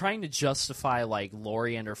 he's trying to justify, like,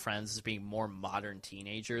 Laurie and her friends as being more modern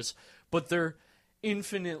teenagers, but they're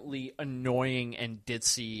infinitely annoying and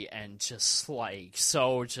ditzy and just, like,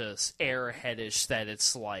 so just airheadish that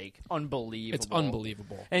it's, like, unbelievable. It's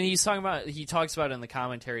unbelievable. And he talks about in the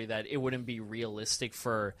commentary that it wouldn't be realistic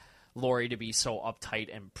for Laurie to be so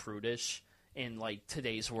uptight and prudish in, like,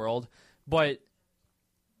 today's world, but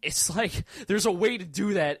it's like there's a way to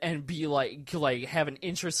do that and be like have an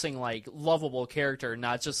interesting, like, lovable character,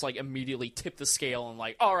 not just like immediately tip the scale and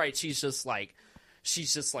like, all right, she's just like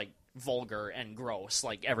vulgar and gross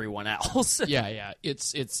like everyone else. Yeah.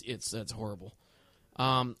 It's horrible.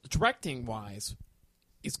 Directing wise,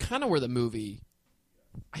 is kind of where the movie.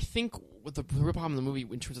 I think what the real problem in the movie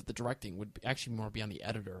in terms of the directing would actually more be on the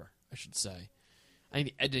editor, I should say. I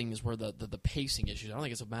think the editing is where the pacing issues. I don't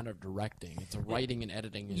think it's a matter of directing. It's a writing and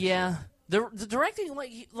editing issue. Yeah, the directing,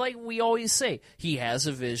 like we always say, he has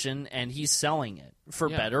a vision and he's selling it for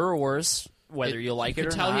better or worse, whether you like it or not.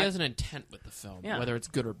 You can tell not. he has an intent with the film, whether it's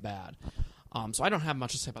good or bad. So I don't have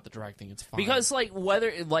much to say about the directing. It's fine because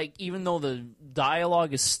even though the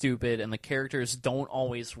dialogue is stupid and the characters don't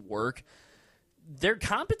always work, they're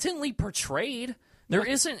competently portrayed. There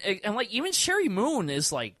isn't, and like even Sherry Moon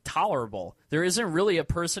is like tolerable. There isn't really a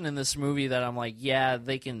person in this movie that I'm like, yeah,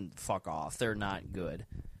 they can fuck off. They're not good.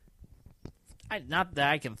 Not that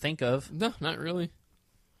I can think of. No, not really.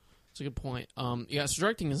 That's a good point. So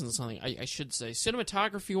directing isn't something I should say.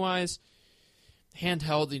 Cinematography wise,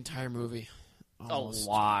 handheld the entire movie. Almost. A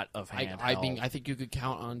lot of handheld. I think you could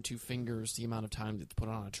count on 2 fingers the amount of time to put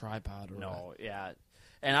it on a tripod.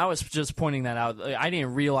 And I was just pointing that out. I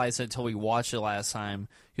didn't realize it until we watched it last time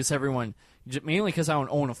because mainly because I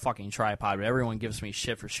don't own a fucking tripod, but everyone gives me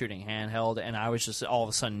shit for shooting handheld, and I was just all of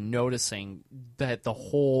a sudden noticing that the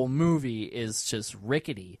whole movie is just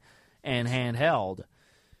rickety and handheld.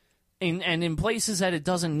 And in places that it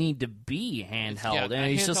doesn't need to be handheld. Yeah,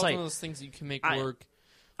 and it's just like one of those things that you can make work.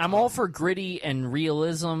 I'm all for gritty and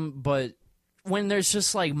realism, but when there's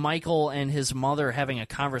just like Michael and his mother having a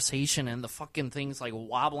conversation and the fucking thing's like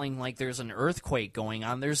wobbling like there's an earthquake going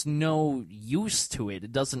on, there's no use to it.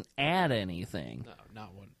 It doesn't add anything. No,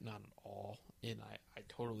 not at all. And I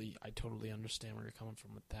totally understand where you're coming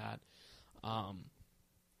from with that.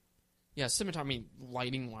 Cinematography. I mean,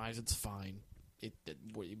 lighting wise, it's fine.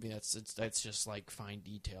 That's just like fine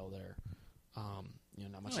detail there.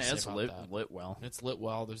 Not much to say about that. Lit well. It's lit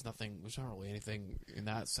well. There's not really anything in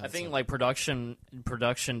that sense. I think like production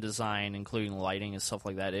design, including lighting and stuff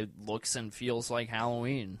like that, it looks and feels like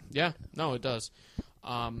Halloween. Yeah, no, it does.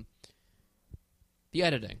 The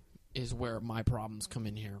editing is where my problems come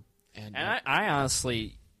in here, and I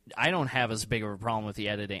honestly, I don't have as big of a problem with the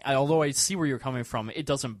editing. Although I see where you're coming from, it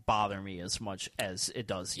doesn't bother me as much as it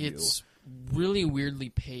does you. It's really weirdly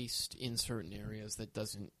paced in certain areas that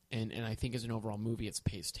doesn't, and I think as an overall movie, it's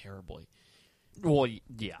paced terribly. Well,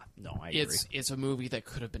 yeah, no, I agree. It's a movie that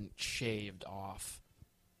could have been shaved off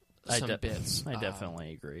some bits. I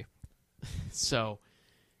definitely agree. So,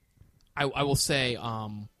 I will say,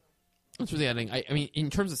 it's really editing. I mean,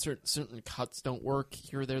 in terms of certain cuts don't work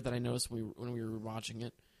here or there that I noticed when we were watching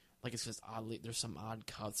it. Like, it's just oddly, there's some odd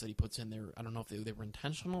cuts that he puts in there. I don't know if they were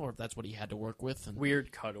intentional or if that's what he had to work with. And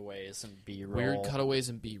weird cutaways and B-roll. Weird cutaways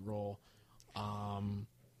and B-roll.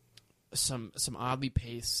 Some oddly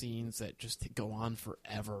paced scenes that just go on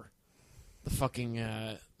forever. The fucking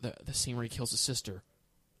the scene where he kills his sister.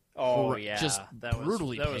 Oh yeah, just that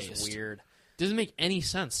brutally was paced. weird. Doesn't make any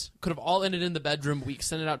sense. Could have all ended in the bedroom. We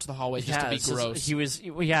extended out to the hallway just to be gross.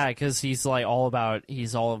 Because he's all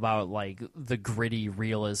about like the gritty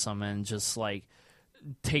realism and just like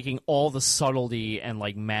taking all the subtlety and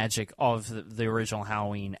like magic of the original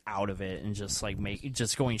Halloween out of it and just like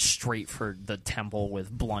just going straight for the temple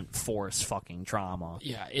with blunt force fucking drama.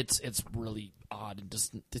 Yeah, it's really odd.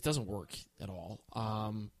 It doesn't work at all.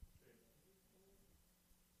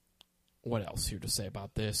 What else here to say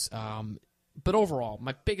about this? But overall,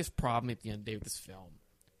 my biggest problem at the end of the day with this film,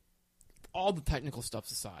 all the technical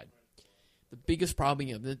stuff aside, the biggest problem at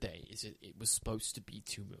the end of the day is it was supposed to be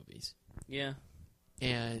 2 movies. Yeah.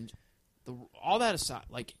 And all that aside,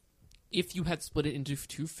 like, if you had split it into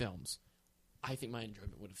 2 films, I think my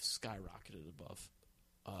enjoyment would have skyrocketed above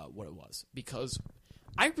what it was. Because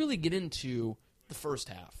I really get into the first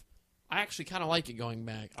half. I actually kind of like it going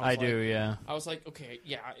back. I do, yeah. I was like, okay,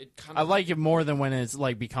 yeah, it kind of... I like it more than when it's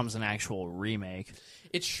like becomes an actual remake.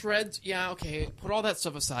 It shreds, yeah, okay, put all that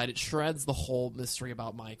stuff aside. It shreds the whole mystery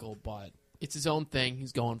about Michael, but it's his own thing.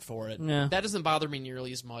 He's going for it. Yeah. That doesn't bother me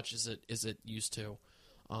nearly as much as it used to.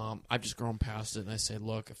 I've just grown past it, and I say,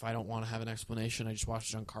 look, if I don't want to have an explanation, I just watch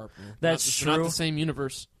John Carpenter. That's It's true. not the same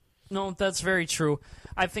universe. No, that's very true.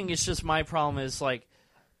 I think it's just my problem is like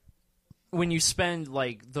when you spend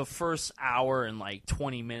like the first hour and like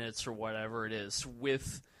 20 minutes or whatever it is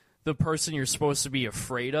with the person you're supposed to be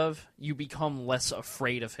afraid of, you become less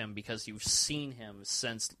afraid of him because you've seen him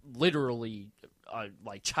since literally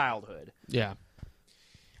like childhood. Yeah.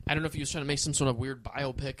 I don't know if he was trying to make some sort of weird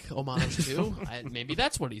biopic homage too. Maybe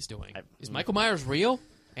that's what he's doing. Is Michael Myers real?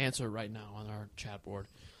 Answer right now on our chat board.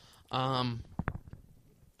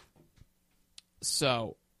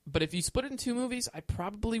 But if you split it in 2 movies, I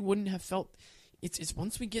probably wouldn't have felt. It's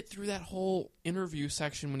once we get through that whole interview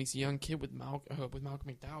section when he's a young kid with Malcolm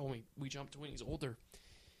McDowell, when we jump to when he's older,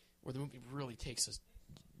 where the movie really takes us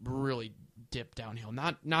really dip downhill.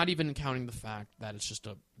 Not even counting the fact that it's just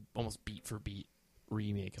a almost beat for beat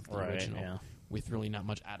remake of the original, yeah. with really not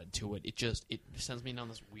much added to it. It sends me down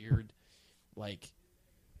this weird, like,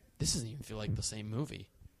 this doesn't even feel like the same movie.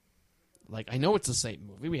 Like, I know it's the same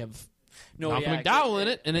movie. We have Malcolm McDowell in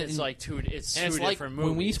it, and it's like two different like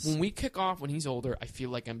movies. when we kick off when he's older, I feel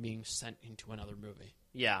like I'm being sent into another movie.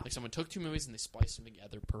 Yeah, Like someone took 2 movies and they spliced them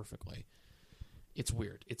together perfectly. It's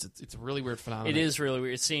weird. It's a really weird phenomenon. it is really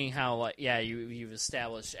weird seeing how like you've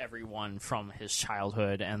established everyone from his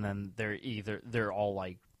childhood, and then they're all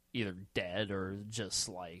like either dead or just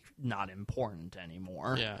like not important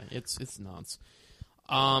anymore. Yeah, it's nuts.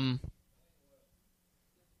 We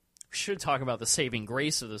should talk about the saving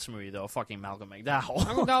grace of this movie, though. Fucking Malcolm McDowell.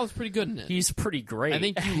 Malcolm McDowell's pretty good in it. He's pretty great. I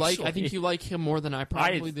think you like him more than I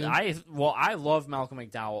probably do. I love Malcolm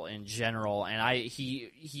McDowell in general, and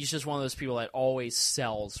he's just one of those people that always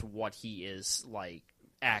sells what he is like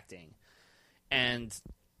acting, and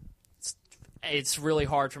it's really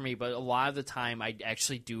hard for me. But a lot of the time, I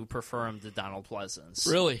actually do prefer him to Donald Pleasance.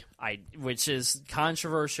 Really? Which is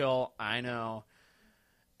controversial, I know,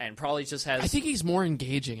 and probably just has. I think he's more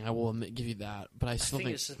engaging. I will give you that, but I still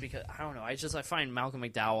think it's just because I don't know. I find Malcolm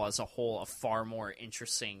McDowell as a whole a far more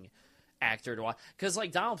interesting actor to watch, because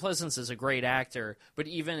like Donald Pleasance is a great actor, but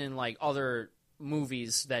even in like other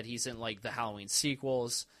movies that he's in, like the Halloween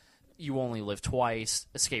sequels, You Only Live Twice,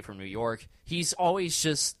 Escape from New York, he's always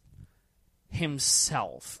just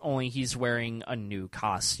himself, only he's wearing a new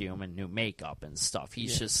costume and new makeup and stuff.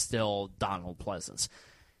 He's just still Donald Pleasance.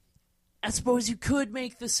 I suppose you could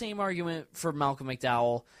make the same argument for Malcolm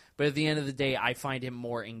McDowell, but at the end of the day, I find him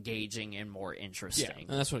more engaging and more interesting. Yeah,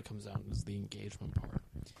 and that's what it comes down to, is the engagement part.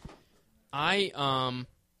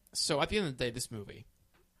 So at the end of the day, this movie,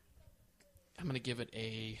 I'm going to give it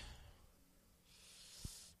a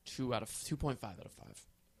 2.5 out of 5.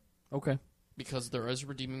 Okay. Because there is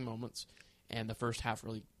redeeming moments, and the first half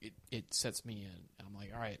really, it sets me in. And I'm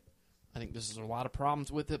like, all right, I think there's a lot of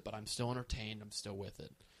problems with it, but I'm still entertained. I'm still with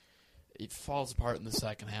it. It falls apart in the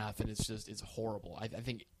second half, and it's horrible. I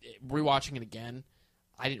think rewatching it again,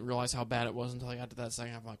 I didn't realize how bad it was until I got to that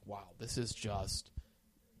second half. I'm like, wow, this is just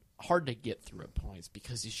hard to get through at points,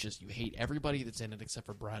 because it's just, you hate everybody that's in it except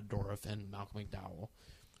for Brad Dourif and Malcolm McDowell.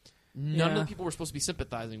 None of the people we're supposed to be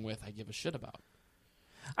sympathizing with I give a shit about.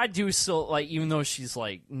 I do still, like, even though she's,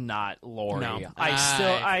 like, not Laurie, No.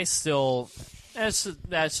 I still, that's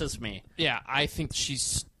just me. Yeah, I think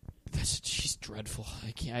she's dreadful.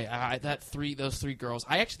 I can't. Those 3 girls.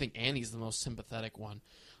 I actually think Annie's the most sympathetic one.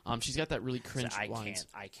 She's got that really cringe lines.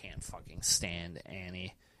 I can't fucking stand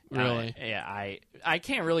Annie. Really? I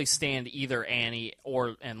can't really stand either Annie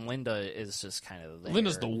and Linda is just kind of there.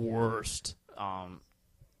 Linda's the worst.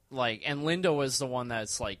 and Linda was the one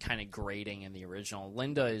that's like kind of grating in the original.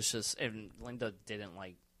 Linda didn't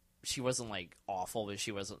like. She wasn't like awful, but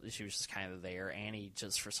she was just kind of there. Annie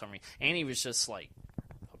just for some reason, Annie was just like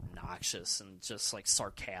obnoxious and just like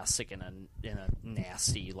sarcastic in a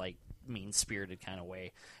nasty, like mean-spirited kind of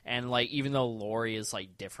way. And like even though Laurie is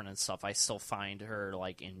like different and stuff, I still find her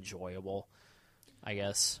like enjoyable, I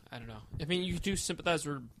guess. I don't know. I mean, you do sympathize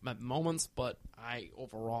with her at moments, but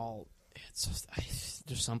overall, it's just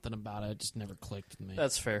there's something about it. It just never clicked with me.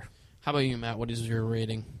 That's fair. How about you, Matt? What is your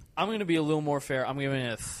rating? I'm going to be a little more fair. I'm giving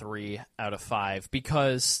it a 3 out of 5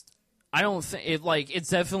 because I don't think it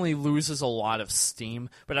definitely loses a lot of steam,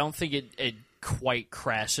 but I don't think it quite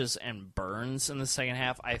crashes and burns in the second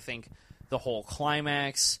half. I think the whole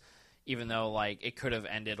climax, even though like it could have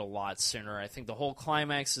ended a lot sooner, I think the whole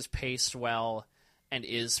climax is paced well and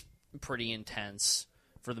is pretty intense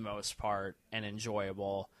for the most part and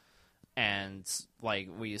enjoyable. And like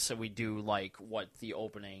we do like what the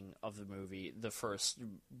opening of the movie, the first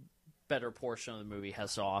better portion of the movie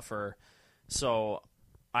has to offer. So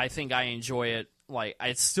I think I enjoy it. Like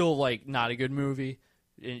it's still like not a good movie,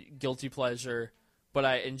 guilty pleasure, but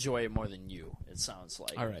I enjoy it more than you. It sounds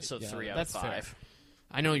like. All right, So yeah, 3 out that's of 5. fair.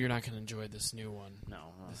 I know you're not going to enjoy this new one.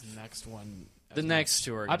 No, This next one. the next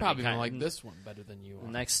two are. I probably gonna gonna be like this one better than you. The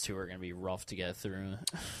Are. next two are going to be rough to get through.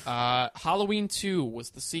 Halloween 2 was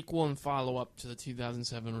the sequel and follow-up to the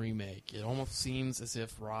 2007 remake. It almost seems as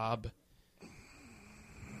if Rob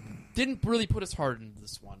didn't really put his heart into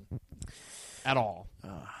this one at all.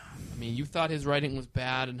 I mean, you thought his writing was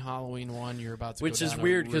bad in Halloween 1. You're about to Which go is down a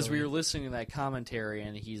weird because really- we were listening to that commentary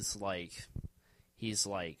and he's like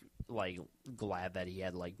glad that he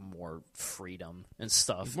had like more freedom and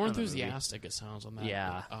stuff. He's more in the movie. enthusiastic, it sounds, on that.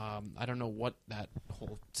 Yeah. But, I don't know what that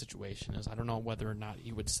whole situation is. I don't know whether or not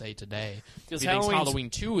he would say today. Because He thinks Halloween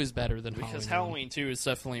 2 is better than Because Halloween 1. Halloween 2 is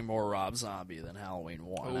definitely more Rob Zombie than Halloween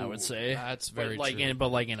 1, I Oh, would say. that's very but, like, true.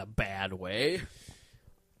 But in a bad way.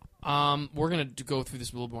 We're going to go through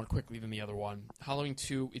this a little more quickly than the other one. Halloween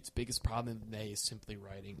 2, its biggest problem today is simply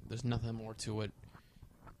writing. There's nothing more to it.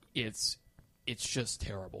 It's just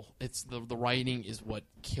terrible. It's the writing is what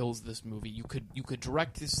kills this movie. You could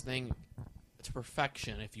direct this thing to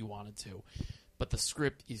perfection if you wanted to, but the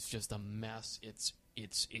script is just a mess. It's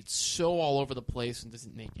so all over the place and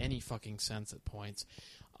doesn't make any fucking sense at points.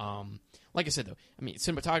 Like I said though, I mean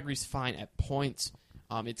cinematography's fine at points.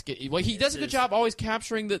 He does a good job always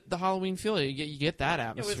capturing the Halloween feel. You get that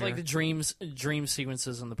atmosphere. With like the dream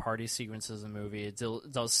sequences and the party sequences in the movie, it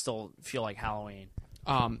does still feel like Halloween.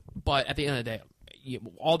 But at the end of the day,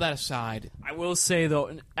 all that aside, I will say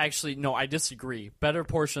though, actually, no, I disagree. Better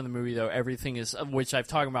portion of the movie though, everything is, which I've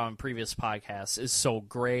talked about in previous podcasts, is so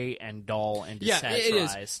gray and dull and yeah, desaturized.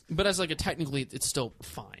 it is. But as like technically, it's still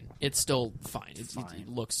fine. It's still fine. It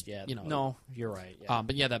looks, Yeah, you know. no, you're right. Yeah.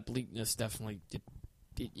 But yeah, that bleakness definitely.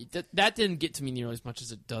 That didn't get to me nearly as much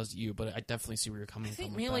as it does you, but I definitely see where you're coming I think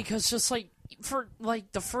from. mainly with that. because just like for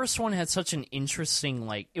like the first one had such an interesting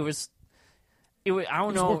I don't It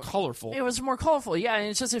was know, more colorful. It was more colorful, yeah,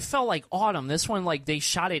 and it felt like autumn. This one, like they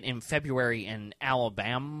shot it in February in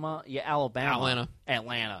Alabama,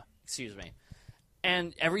 Atlanta. Excuse me,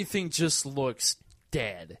 and everything just looks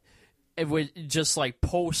dead. It was just like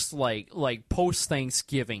post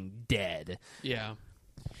Thanksgiving dead. Yeah.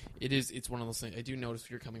 It is. It's one of those things. I do notice where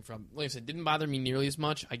you're coming from. Like I said, it didn't bother me nearly as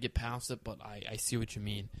much. I get past it, but I see what you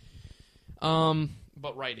mean.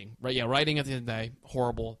 But writing. Right, yeah, writing at the end of the day,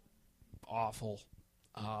 horrible, awful.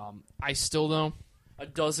 I still though. A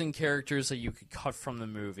dozen characters that you could cut from the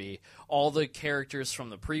movie. All the characters from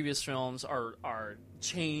the previous films are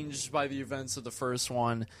changed by the events of the first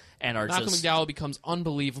one and are Malcolm just... McDowell becomes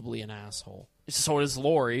unbelievably an asshole. So does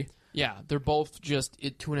Laurie. Yeah, they're both just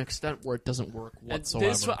to an extent where it doesn't work And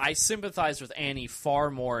whatsoever. I sympathize with Annie far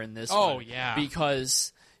more in this Oh, one. yeah.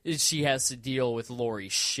 Because she has to deal with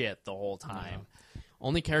Laurie's shit the whole time.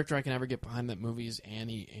 Only character I can ever get behind that movie is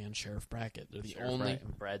Annie and Sheriff Brackett. They're the only.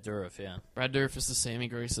 Brad Dourif, yeah. Brad Dourif is the saving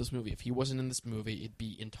grace of this movie. If he wasn't in this movie, it'd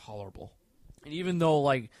be intolerable. And even though,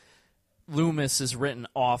 like, Loomis is written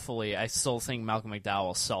awfully, I still think Malcolm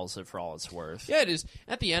McDowell sells it for all it's worth. Yeah, it is.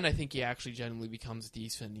 At the end, I think he actually genuinely becomes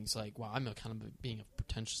decent. And he's like, wow, I'm kind of being a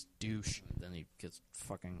pretentious douche. Then he gets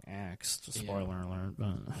fucking axed. Yeah. Spoiler alert.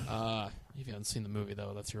 But. If you haven't seen the movie,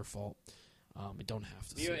 though, that's your fault. You don't have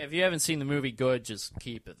to see it. If you haven't seen the movie good, just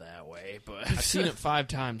keep it that way. But I've seen it 5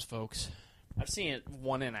 times, folks. I've seen it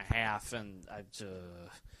 1.5, and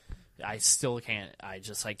I still can't. I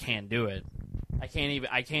can't do it. I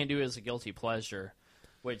can't do it as a guilty pleasure,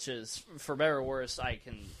 which is, for better or worse, I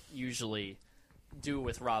can usually do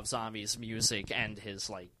with Rob Zombie's music and his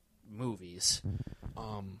like movies.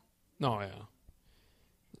 No, yeah.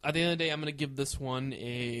 At the end of the day, I'm going to give this one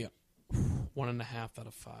a 1.5 out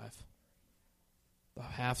of 5. A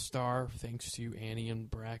half star, thanks to Annie and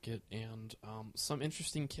Brackett, and some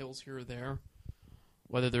interesting kills here or there.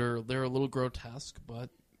 Whether they're a little grotesque, but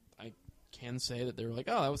I can say that they're like,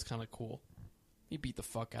 oh, that was kind of cool. He beat the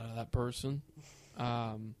fuck out of that person.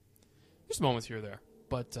 There's moments here or there,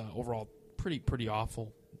 but overall, pretty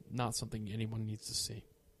awful. Not something anyone needs to see.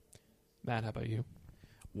 Matt, how about you?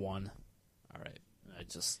 1. All right.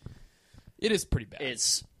 It is pretty bad.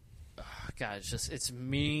 It's, God, it's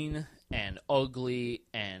mean and ugly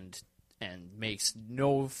and makes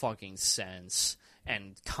no fucking sense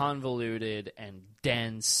and convoluted and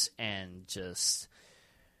dense and just.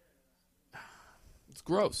 It's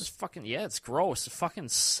gross. It's fucking, yeah, it's gross. It fucking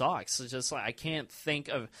sucks. It's just like, I can't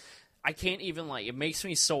even, like, it makes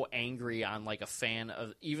me so angry on, like, a fan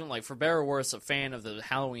of, even, like, for better or worse, a fan of the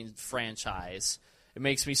Halloween franchise. It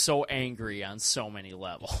makes me so angry on so many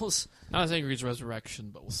levels. Not as angry as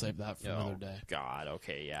Resurrection, but we'll save that for another day. God,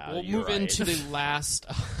 okay, yeah. We'll you're move right. into the last,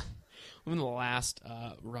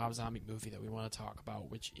 Rob Zombie movie that we want to talk about,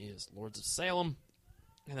 which is Lords of Salem.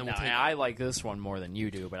 And then I like this one more than you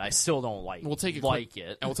do, but I still don't like. We'll take it.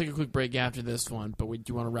 And we'll take a quick break after this one. But we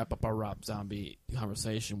do want to wrap up our Rob Zombie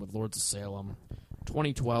conversation with Lords of Salem,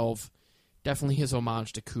 2012. Definitely his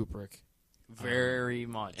homage to Kubrick. Very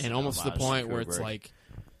much, and almost to the point where it's Kubrick. like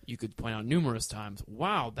you could point out numerous times,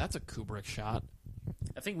 wow, that's a Kubrick shot.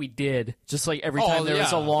 I think we did. Just like every time there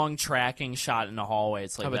was yeah. a long tracking shot in the hallway,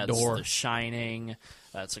 it's like Of a that's door. The Shining,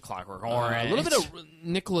 that's a Clockwork A Orange. little bit of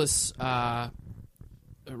Nicholas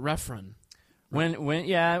Refn. When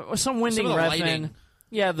some winding Some of the Refn. lighting.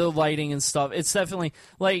 Yeah, the lighting and stuff. It's definitely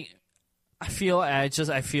like I feel like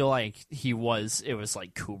it was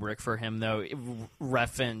like Kubrick for him though.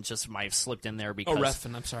 Refn just might have slipped in there because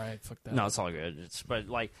Refn, I'm sorry, I fucked that No, up. it's all good. But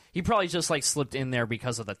like he probably just like slipped in there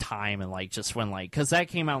because of the time and like just when like because that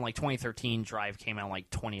came out in like 2013. Drive came out in like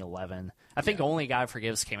 2011. I think Only God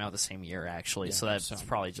Forgives came out the same year actually. So that's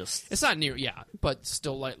probably just It's not near, but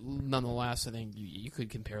still, like nonetheless, I think you could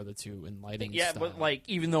compare the two in lighting. yeah. style. But like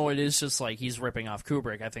even though it is just like he's ripping off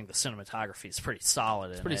Kubrick, I think the cinematography is pretty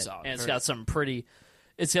solid. It's pretty solid. and it's Very- got some pretty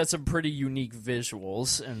unique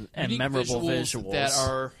visuals and Unique memorable visuals that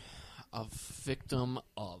are a victim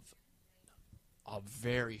of a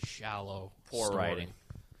very shallow poor story. writing.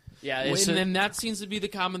 Yeah, And it's then that seems to be the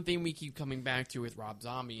common theme we keep coming back to with Rob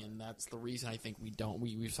Zombie, and that's the reason I think we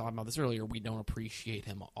were talking about this earlier, we don't appreciate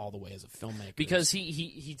him all the way as a filmmaker. because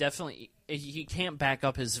he definitely he can't back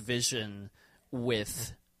up his vision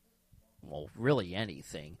with really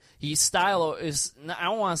anything. His style is I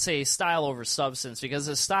don't want to say style over substance because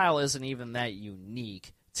his style isn't even that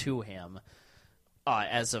unique to him.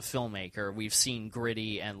 As a filmmaker, we've seen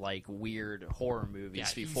gritty and like weird horror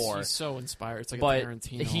movies before. He's so inspired. It's like But a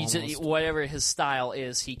Tarantino he almost. just, whatever his style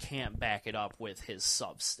is, he can't back it up with his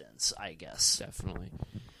substance, I guess. Definitely.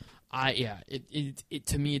 It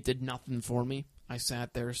to me, it did nothing for me. I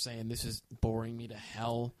sat there saying, this is boring me to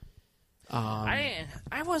hell. I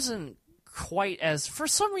wasn't quite as for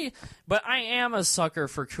some reason, but I am a sucker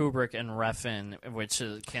for Kubrick and Refn, which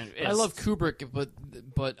is I love Kubrick,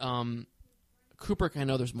 but Kubrick, I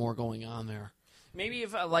know there's more going on there. maybe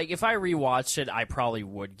if I rewatched it, I probably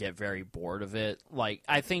would get very bored of it. Like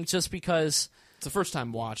I think just because It's the first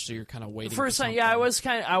time watch, so you're kind of waiting. first for time, something.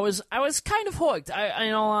 I was kind of hooked.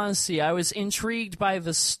 In all honesty, I was intrigued by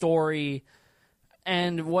the story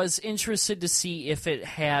and was interested to see if it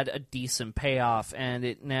had a decent payoff, and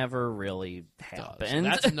it never really happened.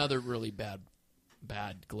 That's another really bad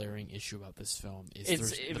glaring issue about this film.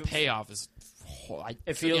 The payoff is.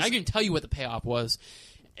 It feels- I can tell you what the payoff was.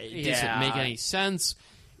 It doesn't make any sense.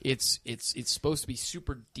 It's supposed to be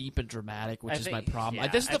super deep and dramatic, which is my problem. Yeah,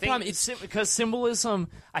 This is the problem. It's because symbolism.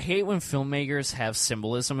 I hate when filmmakers have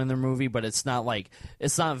symbolism in their movie, but it's not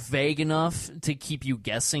vague enough to keep you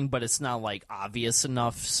guessing, but it's not like obvious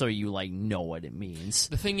enough so you like know what it means.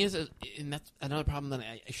 The thing is, and that's another problem that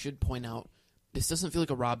I should point out. This doesn't feel like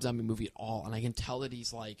a Rob Zombie movie at all, and I can tell that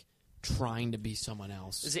he's like trying to be someone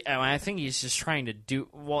else. I think he's just trying to do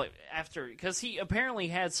because he apparently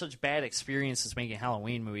had such bad experiences making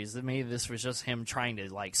Halloween movies that maybe this was just him trying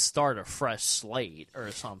to like start a fresh slate or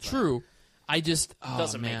something. True. I just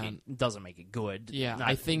doesn't make it good. Yeah, Not-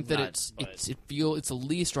 I think that not- it's the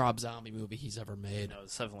least Rob Zombie movie he's ever made. No,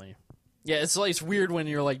 it's definitely. Yeah, it's weird when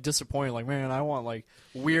you're like disappointed. Like, man, I want like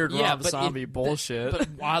weird Rob Zombie bullshit. But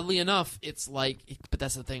oddly enough, it's like. But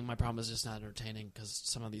that's the thing. My problem is just not entertaining because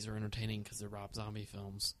some of these are entertaining because they're Rob Zombie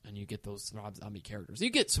films, and you get those Rob Zombie characters.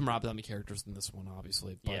 You get some Rob Zombie characters in this one,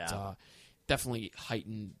 obviously, but Yeah. definitely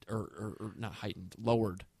heightened or not heightened,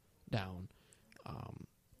 lowered down.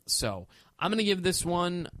 So I'm gonna give this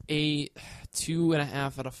one a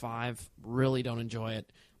 2.5 out of 5. Really don't enjoy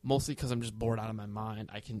it, mostly because I'm just bored out of my mind.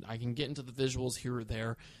 I can get into the visuals here or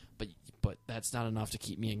there, but that's not enough to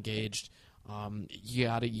keep me engaged. You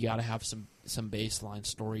gotta have some baseline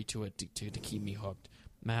story to it to keep me hooked.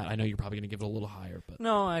 Matt, I know you're probably gonna give it a little higher, but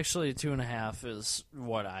No, actually, 2.5 is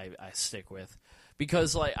what I stick with,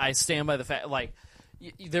 because like I stand by the fact like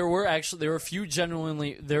there were a few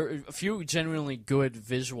genuinely good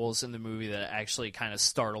visuals in the movie that actually kind of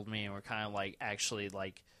startled me and were kind of like actually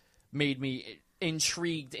like made me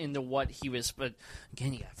intrigued into what he was. But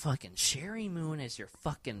again, you got fucking Sherry Moon as your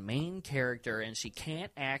fucking main character, and she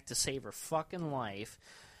can't act to save her fucking life.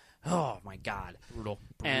 Oh my god, brutal.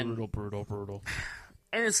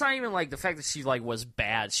 And it's not even like the fact that she like was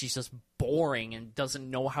bad. She's just boring and doesn't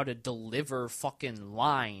know how to deliver fucking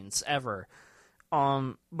lines ever.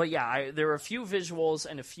 But yeah, there were a few visuals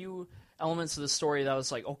and a few elements of the story that I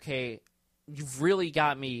was like, okay, you've really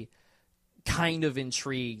got me kind of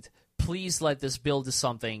intrigued. Please let this build to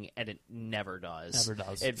something, and it never does. Never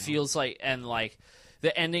does. It feels like, and like,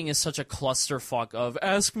 the ending is such a clusterfuck of,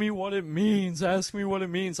 ask me what it means,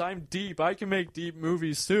 I'm deep, I can make deep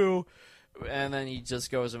movies too. And then he just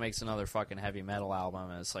goes and makes another fucking heavy metal album,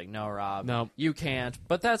 and it's like, no, Rob, No. you can't,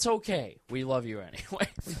 but that's okay. We love you anyway.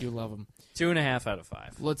 We do love them. 2.5 out of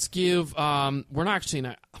 5. Let's give. We're not actually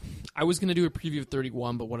not. I was gonna do a preview of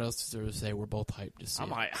 31, but what else is there to say? We're both hyped to see.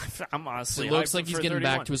 I'm honestly. It looks hyped like he's for getting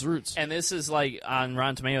 31. back to his roots, And this is like on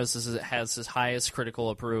Rotten Tomatoes. Has his highest critical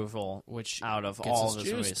approval, which out of gets all us of his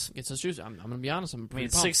juice. movies. Gets us juice. I'm gonna be honest. I'm I pretty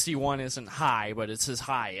mean, pumped. 61 isn't high, but it's his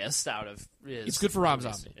highest out of. It's good for Rob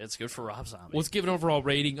Zombie. It's good for Rob Zombie. Let's give an overall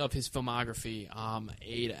rating of his filmography.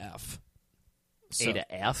 A to F. A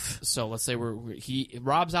to F. So let's say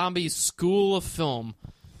Rob Zombie's School of Film,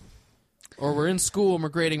 or we're in school and we're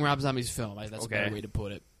grading Rob Zombie's film. That's Okay. a better way to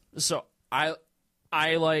put it. So I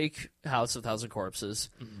like House of Thousand Corpses.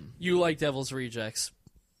 Mm-hmm. You like Devil's Rejects.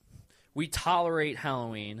 We tolerate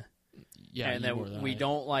Halloween, Yeah, and you more than then we I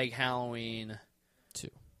don't like Halloween too.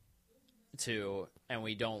 2, and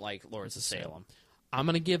we don't like Lords of Salem. I'm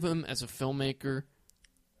gonna give him as a filmmaker.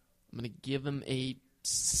 I'm gonna give him a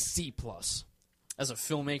C plus. As a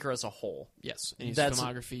filmmaker as a whole. Yes, and his That's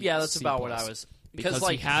filmography. Yeah, that's C+. about what I was. Because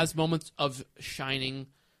like he has moments of shining.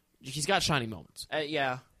 He's got shining moments.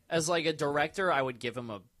 yeah, as like a director, I would give him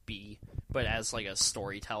a B, but as like a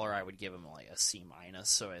storyteller, I would give him like a C minus.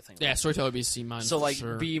 So I think Yeah, storyteller would be C minus. so for like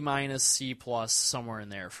sure. B minus, C plus, somewhere in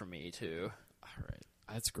there for me too. All right,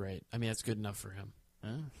 that's great. I mean, that's good enough for him.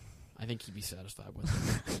 Yeah. I think he'd be satisfied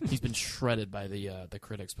with it. He's been shredded by the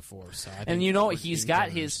critics before, so I think And you know we're he's being got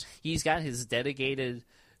generous. his dedicated.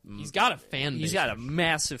 He's got a fan base. He's got a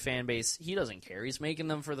massive fan base. He doesn't care. He's making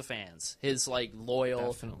them for the fans. His like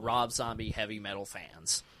loyal Definitely. Rob Zombie heavy metal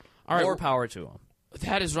fans. All right, More power to him.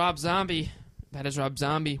 That is Rob Zombie. We're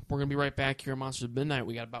going to be right back here on Monsters of Midnight.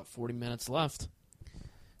 We got about 40 minutes left.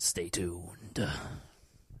 Stay tuned.